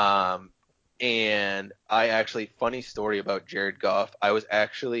 And I actually, funny story about Jared Goff, I was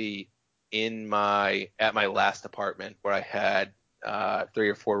actually at my last apartment where I had 3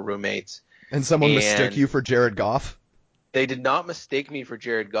 or 4 roommates. And someone mistake you for Jared Goff? They did not mistake me for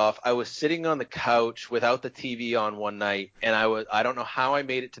Jared Goff. I was sitting on the couch without the TV on one night, and I don't know how I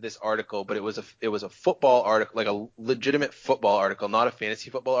made it to this article, but it was a football article, like a legitimate football article, not a fantasy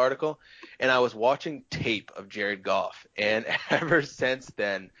football article. And I was watching tape of Jared Goff, and ever since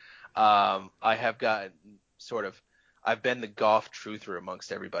then, I have gotten I've been the Goff truther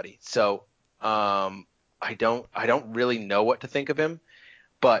amongst everybody. So I don't really know what to think of him,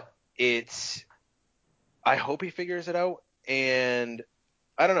 but I hope he figures it out. And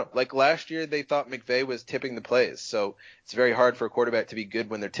I don't know, like last year they thought McVay was tipping the plays, so it's very hard for a quarterback to be good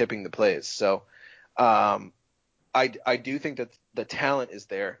when they're tipping the plays. So I do think that the talent is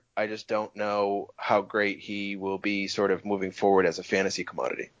there. I just don't know how great he will be sort of moving forward as a fantasy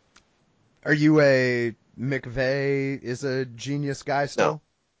commodity. Are you a McVay is a genius guy still?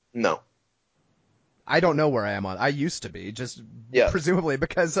 No. I don't know where I am on. I used to be, just presumably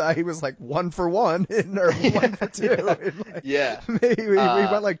because he was like 1 for 1 or 1 for 2. Yeah. Maybe he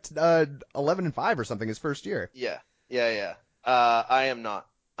went like 11-5 or something his first year. Yeah. I am not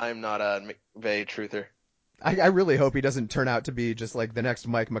a McVay truther. I really hope he doesn't turn out to be just like the next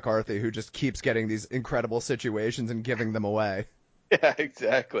Mike McCarthy who just keeps getting these incredible situations and giving them away. Yeah,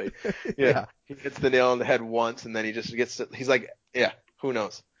 exactly. Yeah. He hits the nail on the head once, and then he just he's like, yeah, who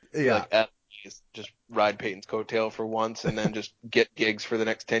knows? Yeah. Like, just ride Peyton's coattail for once and then just get gigs for the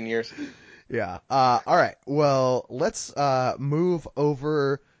next 10 years. Yeah. All right. Well, let's move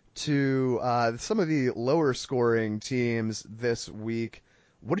over to some of the lower scoring teams this week.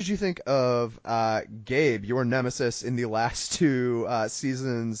 What did you think of Gabe, your nemesis in the last two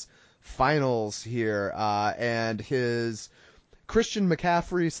seasons finals here, and his Christian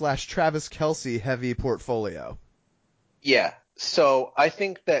McCaffrey / Travis Kelce heavy portfolio? Yeah. So I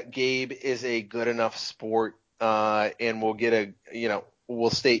think that Gabe is a good enough sport, and we'll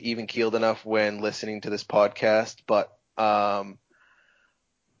stay even keeled enough when listening to this podcast, but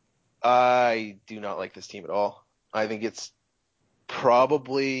I do not like this team at all. I think it's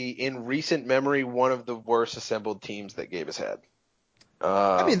probably in recent memory one of the worst assembled teams that Gabe has had.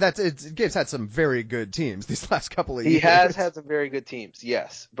 I mean, Gabe's had some very good teams these last couple of years. He has had some very good teams,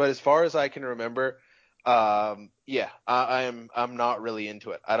 yes. But as far as I can remember, I'm not really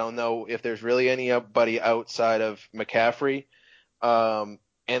into it. I don't know if there's really anybody outside of McCaffrey. And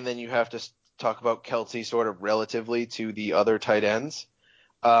then you have to talk about Kelce sort of relatively to the other tight ends.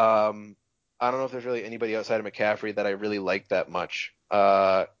 I don't know if there's really anybody outside of McCaffrey that I really like that much.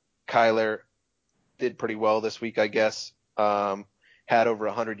 Kyler did pretty well this week, I guess. Had over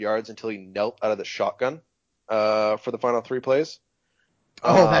 100 yards until he knelt out of the shotgun for the final 3 plays.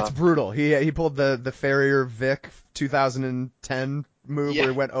 Oh, that's brutal. He pulled the Farrier Vic 2010 move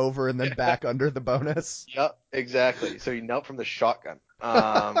where he went over and then back under the bonus. Yep, exactly. So he knelt from the shotgun.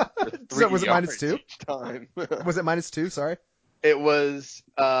 So was it -2? Each time. Was it -2? Sorry. It was.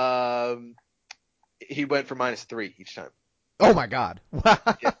 He went for -3 each time. Oh my God! Wow.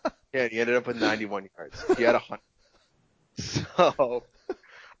 Yeah, he ended up with 91 yards. He had 100. So,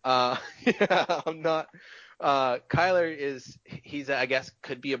 I'm not. Kyler he's I guess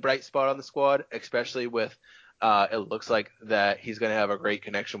could be a bright spot on the squad, especially with it looks like that he's going to have a great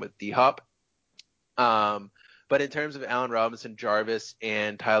connection with D-Hop. But in terms of Allen Robinson, Jarvis,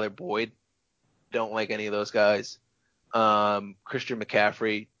 and Tyler Boyd, don't like any of those guys. Christian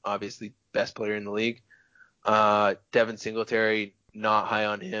McCaffrey, obviously best player in the league. Devin Singletary, not high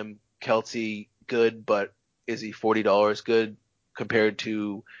on him. Kelce, good, but is he $40 good compared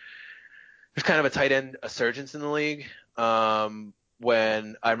to there's kind of a tight end resurgence in the league.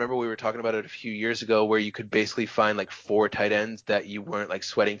 When I remember we were talking about it a few years ago where you could basically find like 4 tight ends that you weren't like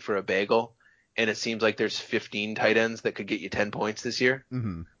sweating for a bagel. And it seems like there's 15 tight ends that could get you 10 points this year.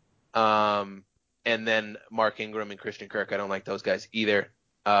 Mm-hmm. And then Mark Ingram and Christian Kirk, I don't like those guys either.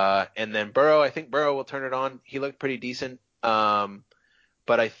 And then Burrow, I think Burrow will turn it on. He looked pretty decent.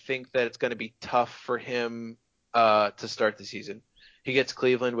 But I think that it's going to be tough for him to start the season. He gets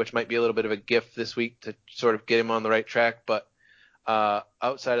Cleveland, which might be a little bit of a gift this week to sort of get him on the right track. But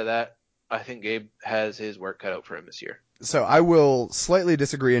outside of that, I think Gabe has his work cut out for him this year. So I will slightly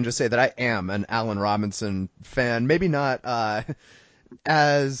disagree and just say that I am an Allen Robinson fan. Maybe not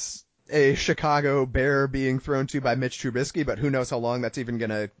as a Chicago Bear being thrown to by Mitch Trubisky, but who knows how long that's even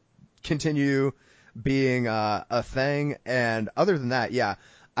going to continue being a thing. And other than that, yeah,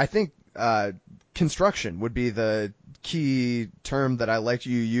 I think construction would be the key term that I liked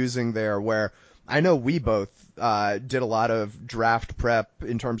you using there, where I know we both did a lot of draft prep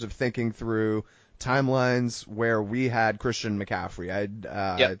in terms of thinking through timelines where we had Christian McCaffrey.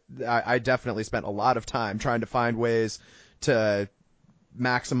 I definitely spent a lot of time trying to find ways to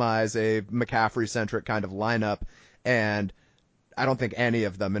maximize a McCaffrey-centric kind of lineup, and I don't think any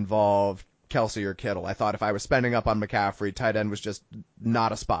of them involved Kelce or Kittle. I thought if I was spending up on McCaffrey, tight end was just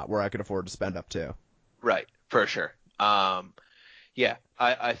not a spot where I could afford to spend up to. Right, for sure.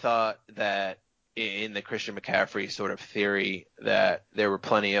 I thought that in the Christian McCaffrey sort of theory that there were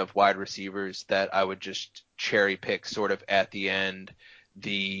plenty of wide receivers that I would just cherry pick sort of at the end,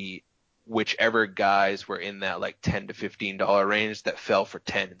 whichever guys were in that like $10 to $15 range that fell for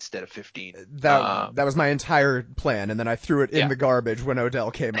 10 instead of 15. That was my entire plan, and then I threw it in the garbage when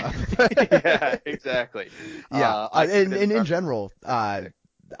Odell came up. Yeah, exactly. Yeah, and in general, I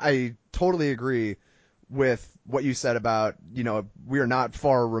totally agree with what you said about, we are not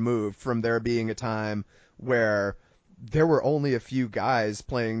far removed from there being a time where there were only a few guys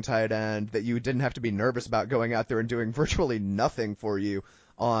playing tight end that you didn't have to be nervous about going out there and doing virtually nothing for you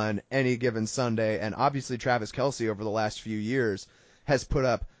on any given Sunday. And obviously Travis Kelce over the last few years has put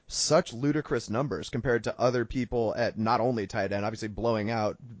up such ludicrous numbers compared to other people at not only tight end, obviously blowing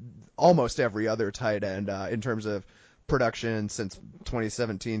out almost every other tight end in terms of production since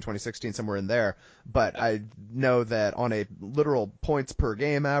 2017, 2016, somewhere in there. But I know that on a literal points per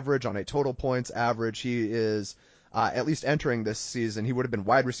game average, on a total points average, he is, at least entering this season, he would have been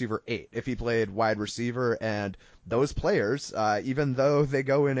wide receiver 8 if he played wide receiver. And those players, even though they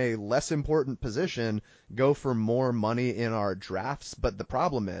go in a less important position, go for more money in our drafts. But the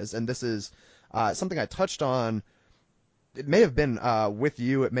problem is, and this is something I touched on, it may have been with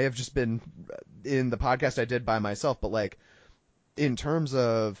you, it may have just been in the podcast I did by myself, but like in terms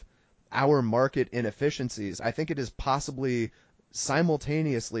of our market inefficiencies, I think it is possibly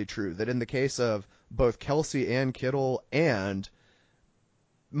simultaneously true that in the case of both Kelsey and Kittle and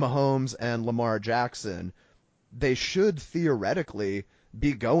Mahomes and Lamar Jackson, they should theoretically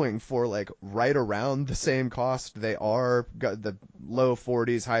be going for like right around the same cost. They are the low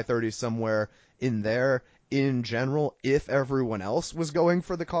 40s, high 30s, somewhere in there in general, if everyone else was going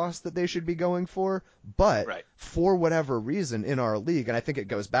for the cost that they should be going for. But for whatever reason in our league, and I think it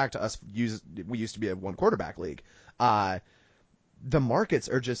goes back to us, we used to be a one quarterback league, the markets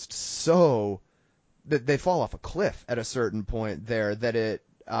are just so that they fall off a cliff at a certain point there, that it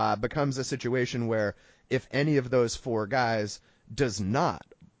becomes a situation where if any of those four guys does not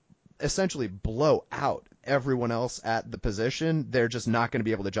essentially blow out everyone else at the position, they're just not going to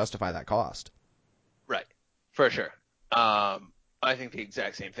be able to justify that cost. Right. For sure. I think the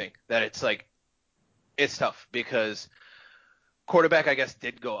exact same thing, that it's like, it's tough because quarterback, I guess,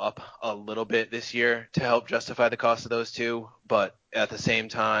 did go up a little bit this year to help justify the cost of those two, but at the same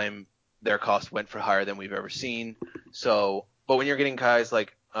time, their cost went for higher than we've ever seen. So, but when you're getting guys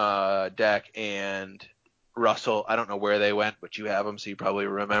like Dak and Russell, I don't know where they went, but you have them, so you probably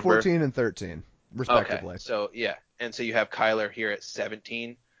remember. 14 and 13, respectively. Okay, so yeah, and so you have Kyler here at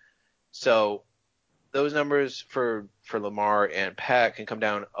 17. So those numbers for Lamar and Pat can come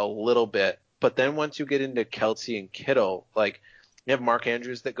down a little bit, but then once you get into Kelsey and Kittle, like you have Mark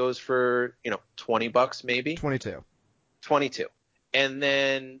Andrews that goes for, $20 maybe. 22. And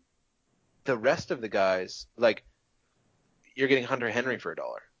then the rest of the guys, like you're getting Hunter Henry for $1,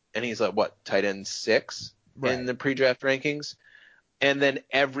 and he's like what, tight end 6 in the pre-draft rankings, and then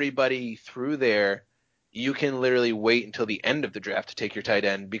everybody through there, you can literally wait until the end of the draft to take your tight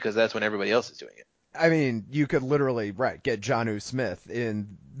end because that's when everybody else is doing it. I mean, you could literally get Jonnu Smith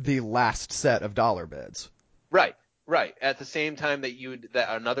in the last set of dollar bids. Right. At the same time that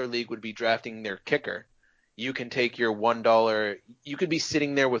another league would be drafting their kicker, you can take your $1. You could be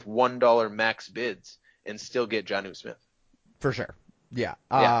sitting there with $1 max bids and still get Jonnu Smith. For sure. Yeah.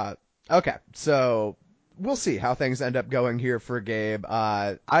 Okay. So we'll see how things end up going here for Gabe.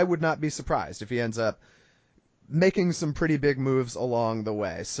 I would not be surprised if he ends up making some pretty big moves along the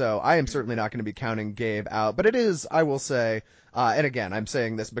way. So I am certainly not going to be counting Gabe out, but it is, I will say, and again, I'm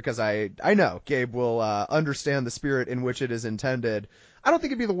saying this because I know Gabe will understand the spirit in which it is intended. I don't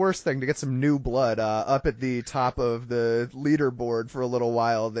think it'd be the worst thing to get some new blood up at the top of the leaderboard for a little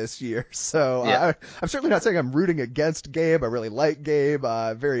while this year. So I'm certainly not saying I'm rooting against Gabe. I really like Gabe,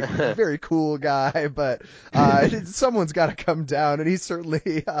 very very cool guy, but someone's got to come down, and he's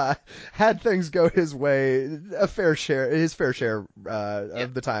certainly had things go his way his fair share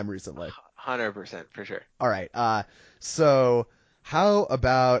of the time recently. 100% for sure. All right, so how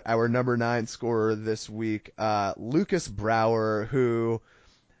about our number 9 scorer this week, Lucas Brower, who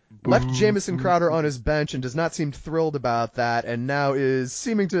left Jamison Crowder on his bench and does not seem thrilled about that, and now is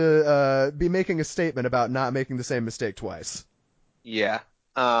seeming to be making a statement about not making the same mistake twice. Yeah.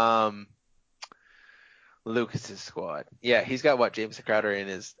 Lucas's squad. Yeah, he's got Jamison Crowder in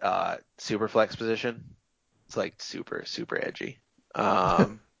his super flex position. It's like super, super edgy.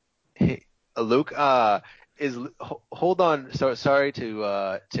 Luke, hold on. So sorry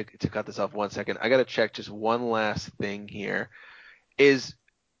to cut this off 1 second. I got to check just one last thing here. Is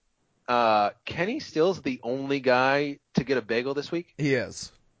Kenny Stills the only guy to get a bagel this week? He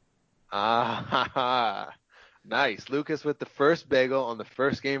is. Nice. Lucas with the first bagel on the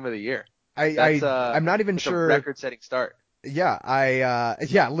first game of the year. I'm not even sure. A record-setting start. Yeah,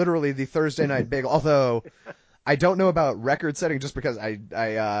 literally the Thursday night bagel. Although I don't know about record-setting, just because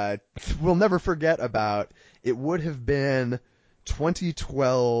I will never forget about. It would have been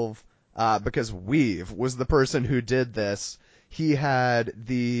 2012 because Weave was the person who did this. He had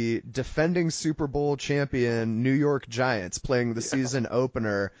the defending Super Bowl champion New York Giants playing the season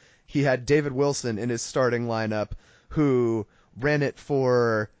opener. He had David Wilson in his starting lineup, who ran it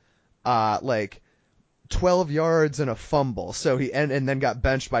for 12 yards and a fumble. So he and then got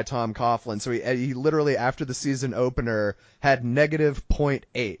benched by Tom Coughlin. So he literally, after the season opener, had negative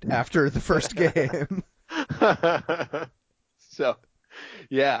 0.8 after the first game. So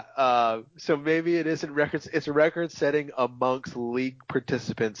Yeah. So maybe it isn't records. It's record setting amongst league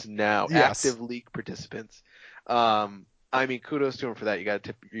participants now, Yes. active league participants. I mean, kudos to him for that. You got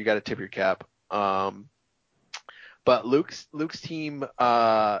to tip your cap. But Luke's team,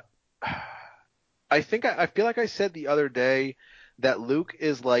 I feel like I said the other day that Luke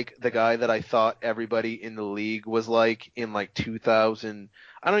is like the guy that I thought everybody in the league was like in like 2000.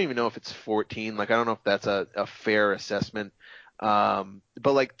 I don't even know if it's 14. Like, I don't know if that's a fair assessment.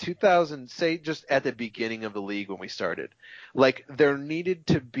 But like 2000, say just at the beginning of the league when we started, like there needed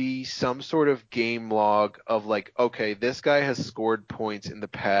to be some sort of game log of like, okay, this guy has scored points in the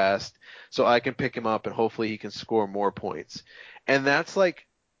past, so I can pick him up and hopefully he can score more points. And that's like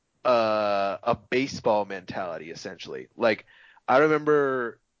a baseball mentality essentially. Like I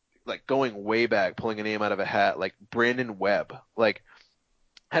remember like going way back, pulling a name out of a hat, like Brandon Webb, like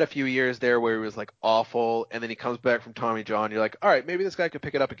had a few years there where he was like awful, and then he comes back from Tommy John. You're like, all right, maybe this guy could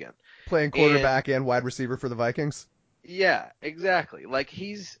pick it up again. Playing quarterback and wide receiver for the Vikings. Yeah, exactly. Like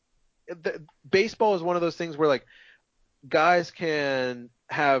baseball is one of those things where like guys can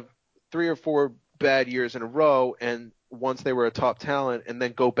have 3 or 4 bad years in a row, and once they were a top talent, and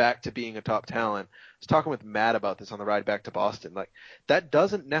then go back to being a top talent. I was talking with Matt about this on the ride back to Boston. Like that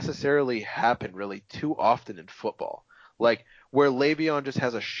doesn't necessarily happen really too often in football. Like where Le'Veon just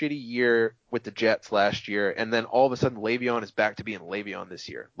has a shitty year with the Jets last year, and then all of a sudden Le'Veon is back to being Le'Veon this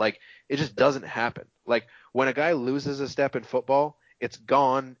year. Like it just doesn't happen. Like when a guy loses a step in football, it's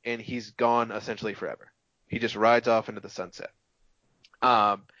gone, and he's gone essentially forever. He just rides off into the sunset.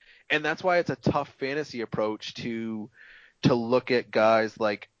 And that's why it's a tough fantasy approach to look at guys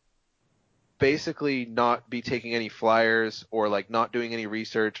like basically not be taking any flyers or like not doing any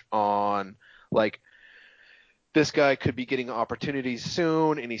research on like this guy could be getting opportunities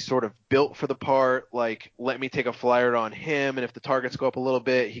soon and he's sort of built for the part. Like, let me take a flyer on him, and if the targets go up a little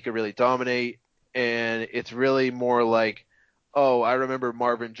bit, he could really dominate. And it's really more like, oh, I remember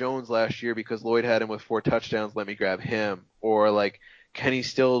Marvin Jones last year because Lloyd had him with 4 touchdowns. Let me grab him. Or like Kenny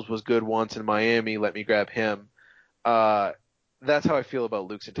Stills was good once in Miami. Let me grab him. That's how I feel about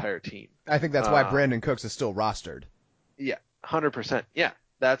Luke's entire team. I think that's why Brandon Cooks is still rostered. Yeah, 100%. Yeah,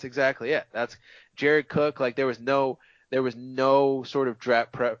 that's exactly it. That's Jared Cook. Like there was no sort of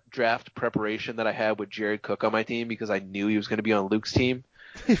draft preparation that I had with Jared Cook on my team because I knew he was going to be on Luke's team.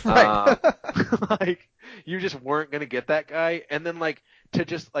 Right. Like you just weren't going to get that guy. And then like to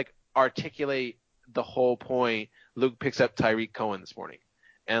just like articulate the whole point, Luke picks up Tyreek Cohen this morning.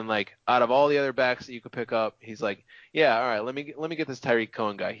 And like out of all the other backs that you could pick up, he's like, yeah, all right, let me get this Tyreek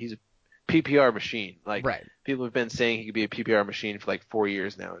Cohen guy. He's a PPR machine. Like right. People have been saying he could be a PPR machine for like 4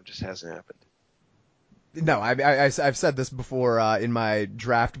 years now. It just hasn't happened. No, I've said this before in my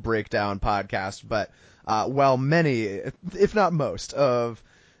draft breakdown podcast, but while many, if not most, of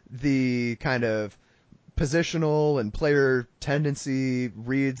the kind of positional and player tendency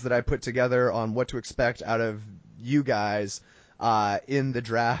reads that I put together on what to expect out of you guys in the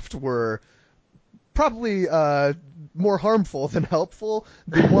draft were probably more harmful than helpful.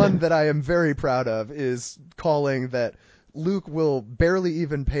 The one that I am very proud of is calling that Luke will barely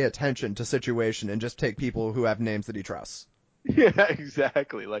even pay attention to situation and just take people who have names that he trusts. Yeah,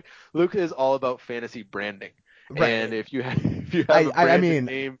 exactly. Like Luke is all about fantasy branding. Right. And if you have a branded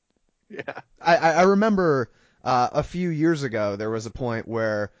name, yeah. I remember a few years ago there was a point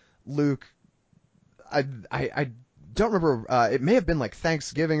where Luke, I don't remember. It may have been like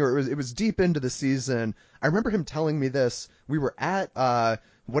Thanksgiving, or it was deep into the season. I remember him telling me this. We were at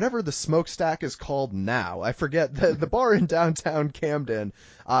whatever the smokestack is called now. I forget the bar in downtown Camden,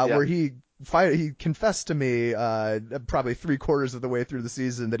 where he confessed to me probably 3/4 of the way through the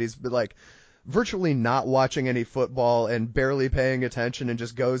season that he's like virtually not watching any football and barely paying attention, and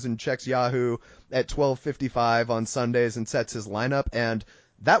just goes and checks Yahoo at 12:55 on Sundays and sets his lineup. And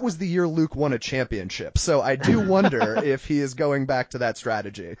that was the year Luke won a championship. So I do wonder if he is going back to that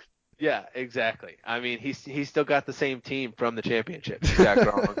strategy. Yeah, exactly. I mean, he's still got the same team from the championship. Jack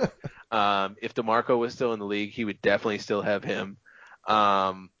wrong. If DeMarco was still in the league, he would definitely still have him.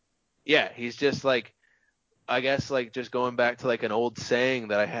 Yeah, he's just like, I guess like just going back to like an old saying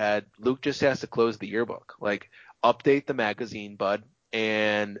that I had, Luke just has to close the yearbook. Like update the magazine, bud,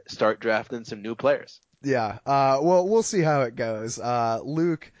 and start drafting some new players. Yeah. Well, we'll see how it goes.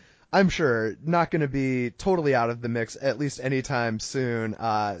 Luke, I'm sure, not going to be totally out of the mix at least anytime soon.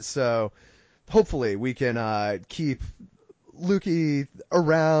 So hopefully we can keep Lukey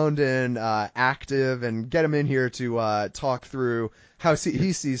around and active and get him in here to talk through how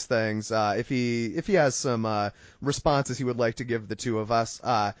he sees things. If he has some responses he would like to give the two of us.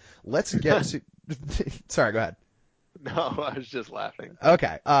 Let's get to. Sorry, go ahead. No, I was just laughing.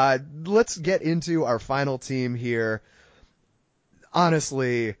 Okay, let's get into our final team here.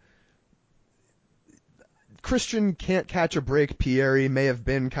 Honestly, Christian Can't Catch a Break Pieri may have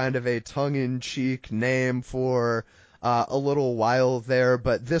been kind of a tongue-in-cheek name for a little while there,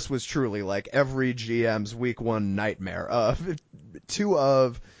 but this was truly like every GM's week one nightmare. Two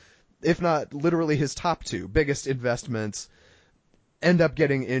of, if not literally his top two biggest investments end up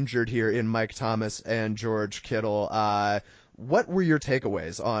getting injured here in Mike Thomas and George Kittle. What were your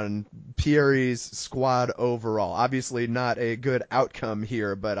takeaways on Pieri's squad overall? Obviously not a good outcome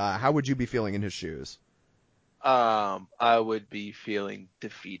here, but how would you be feeling in his shoes? I would be feeling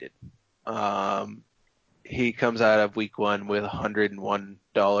defeated. He comes out of week one with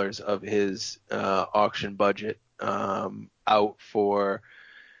 $101 of his auction budget out for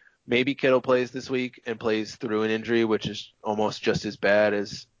maybe Kittle plays this week and plays through an injury, which is almost just as bad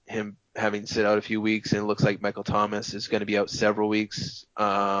as him having to sit out a few weeks. And it looks like Michael Thomas is going to be out several weeks.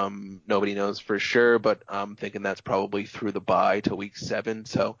 Nobody knows for sure, but I'm thinking that's probably through the bye till week 7.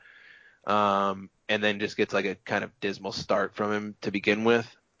 So, and then just gets like a kind of dismal start from him to begin with.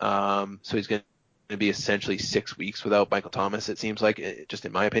 So he's going to be essentially 6 weeks without Michael Thomas, it seems like, just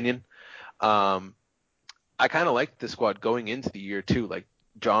in my opinion. I kind of liked the squad going into the year too. Like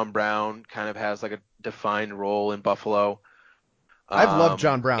John Brown kind of has like a defined role in Buffalo. I've loved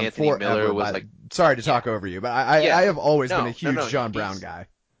John Brown Anthony forever. Miller was Sorry to talk over you, but I have always been a huge John Brown guy.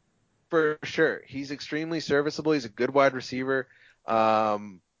 For sure. He's extremely serviceable. He's a good wide receiver.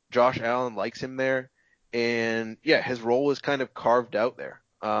 Josh Allen likes him there. And yeah, his role is kind of carved out there.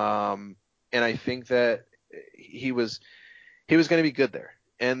 And I think that he was going to be good there.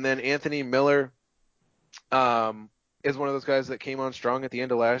 And then Anthony Miller is one of those guys that came on strong at the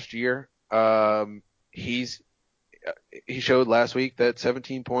end of last year. He showed last week that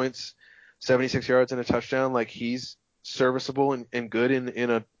 17 points, 76 yards and a touchdown. Like he's serviceable and good in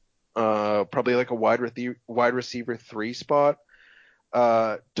a probably like a wide receiver 3 spot.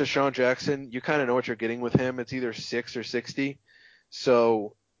 Deshaun Jackson, you kind of know what you're getting with him. It's either 6 or 60.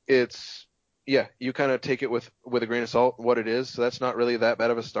 So you kind of take it with a grain of salt what it is. So that's not really that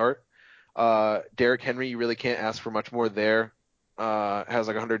bad of a start. Derrick Henry, you really can't ask for much more there. Has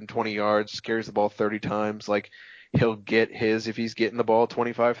like 120 yards, carries the ball 30 times. Like he'll get his if he's getting the ball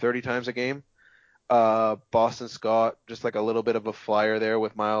 25, 30 times a game. Boston Scott, just like a little bit of a flyer there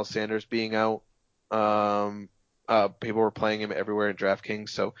with Miles Sanders being out. People were playing him everywhere in DraftKings,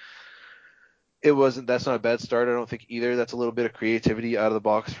 so that's not a bad start. I don't think either. That's a little bit of creativity out of the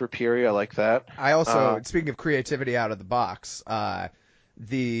box for Pieri. I like that. I also, speaking of creativity out of the box,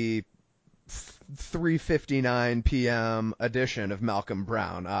 the 3:59 p.m. edition of Malcolm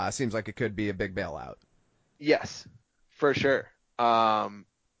Brown seems like it could be a big bailout. Yes, for sure. Malcolm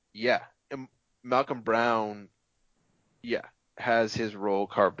Brown, has his role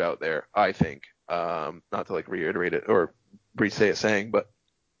carved out there, I think. Not to like reiterate it or re-say a saying, but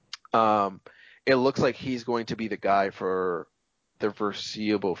it looks like he's going to be the guy for the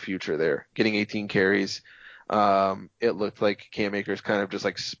foreseeable future there, getting 18 carries. It looked like Cam Akers kind of just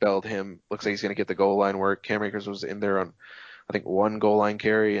like spelled him. Looks like he's going to get the goal line work. Cam Akers was in there on, I think, 1 goal line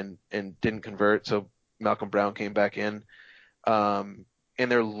carry and didn't convert. So Malcolm Brown came back in. And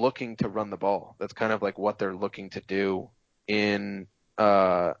they're looking to run the ball. That's kind of like what they're looking to do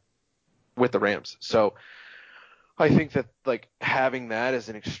with the Rams. So I think that like having that as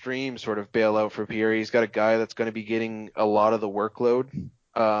an extreme sort of bailout for Pieri. He's got a guy that's going to be getting a lot of the workload.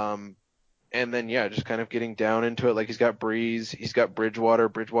 And then, just kind of getting down into it. Like he's got Breeze, he's got Bridgewater.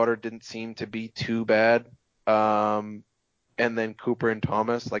 Bridgewater didn't seem to be too bad. And then Cooper and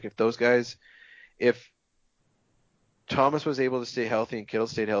Thomas, like if Thomas was able to stay healthy and Kittle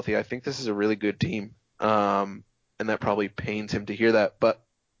stayed healthy, I think this is a really good team. And that probably pains him to hear that. But,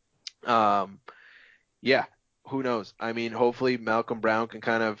 who knows? I mean, hopefully Malcolm Brown can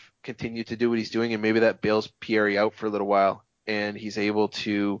kind of continue to do what he's doing, and maybe that bails Pieri out for a little while, and he's able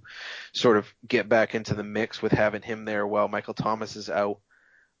to sort of get back into the mix with having him there while Michael Thomas is out.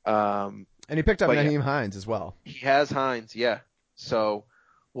 And he picked up Nyheim Hines as well. He has Hines, So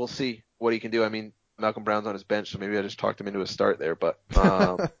we'll see what he can do. I mean, Malcolm Brown's on his bench, so maybe I just talked him into a start there. But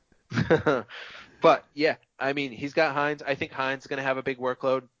but I mean, he's got Hines. I think Hines is going to have a big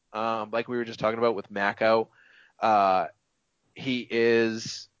workload, like we were just talking about with Mack out. He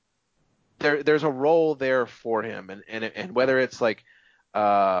is there. There's a role there for him, and whether it's like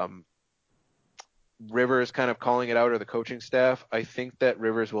Rivers kind of calling it out or the coaching staff, I think that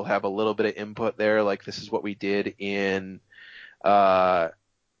Rivers will have a little bit of input there. Like this is what we did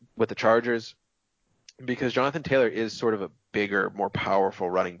with the Chargers, because Jonathan Taylor is sort of a bigger, more powerful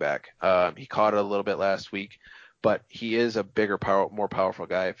running back. He caught it a little bit last week, but he is a bigger, more powerful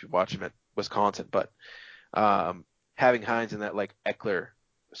guy if you watch him at Wisconsin. But having Hines in that like Eckler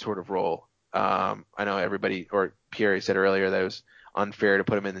sort of role, I know everybody, or Pierre said earlier that it was unfair to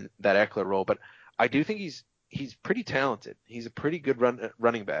put him in that Eckler role, but I do think he's pretty talented. He's a pretty good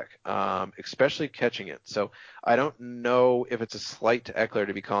running back, especially catching it. So I don't know if it's a slight to Eckler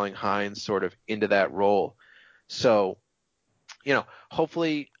to be calling Hines sort of into that role. So,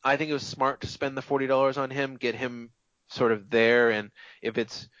 hopefully, I think it was smart to spend the $40 on him, get him sort of there. And if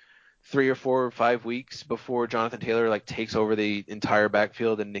it's 3 or 4 or 5 weeks before Jonathan Taylor like takes over the entire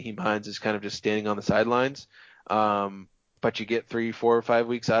backfield and Nyheim Hines is kind of just standing on the sidelines, but you get 3, 4, or 5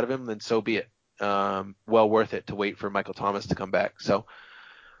 weeks out of him, then so be it. Well worth it to wait for Michael Thomas to come back. So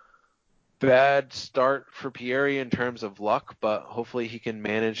bad start for Pierre in terms of luck, but hopefully he can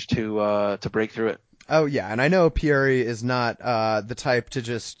manage to break through it. Oh yeah, and I know Pierre is not the type to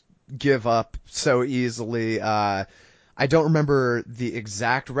just give up so easily. I don't remember the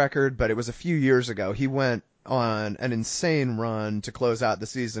exact record, but it was a few years ago. He went on an insane run to close out the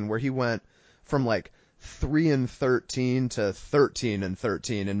season where he went from like 3-13 to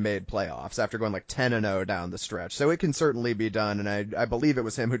 13-13 and made playoffs after going like 10-0 down the stretch. So it can certainly be done, and I believe it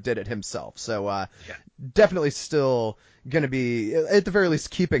was him who did it himself. So definitely still going to be, at the very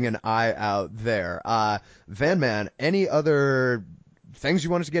least, keeping an eye out there. Van Man, any other things you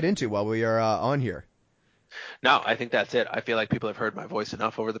wanted to get into while we are on here? No, I think that's it. I feel like people have heard my voice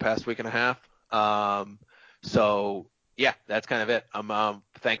enough over the past week and a half. So yeah, that's kind of it.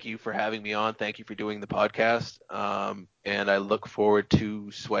 Thank you for having me on. Thank you for doing the podcast. And I look forward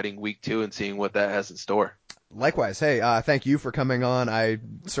to sweating week 2 and seeing what that has in store. Likewise. Hey, thank you for coming on. I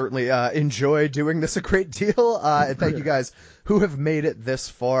certainly enjoy doing this a great deal. And thank you guys who have made it this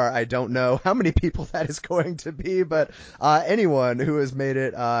far. I don't know how many people that is going to be, but anyone who has made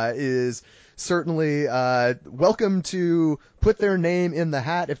it is certainly welcome to put their name in the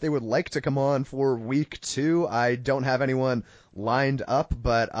hat if they would like to come on for week 2. I don't have anyone lined up,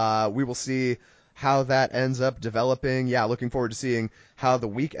 but we will see how that ends up developing. Yeah, looking forward to seeing how the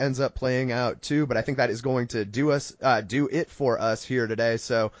week ends up playing out too, but I think that is going to do it for us here today.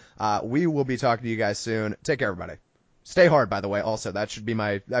 So we will be talking to you guys soon. Take care, everybody. Stay hard, by the way. Also, that should be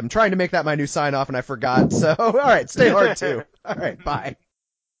I'm trying to make that my new sign off and I forgot. So, all right, stay hard too. All right, bye.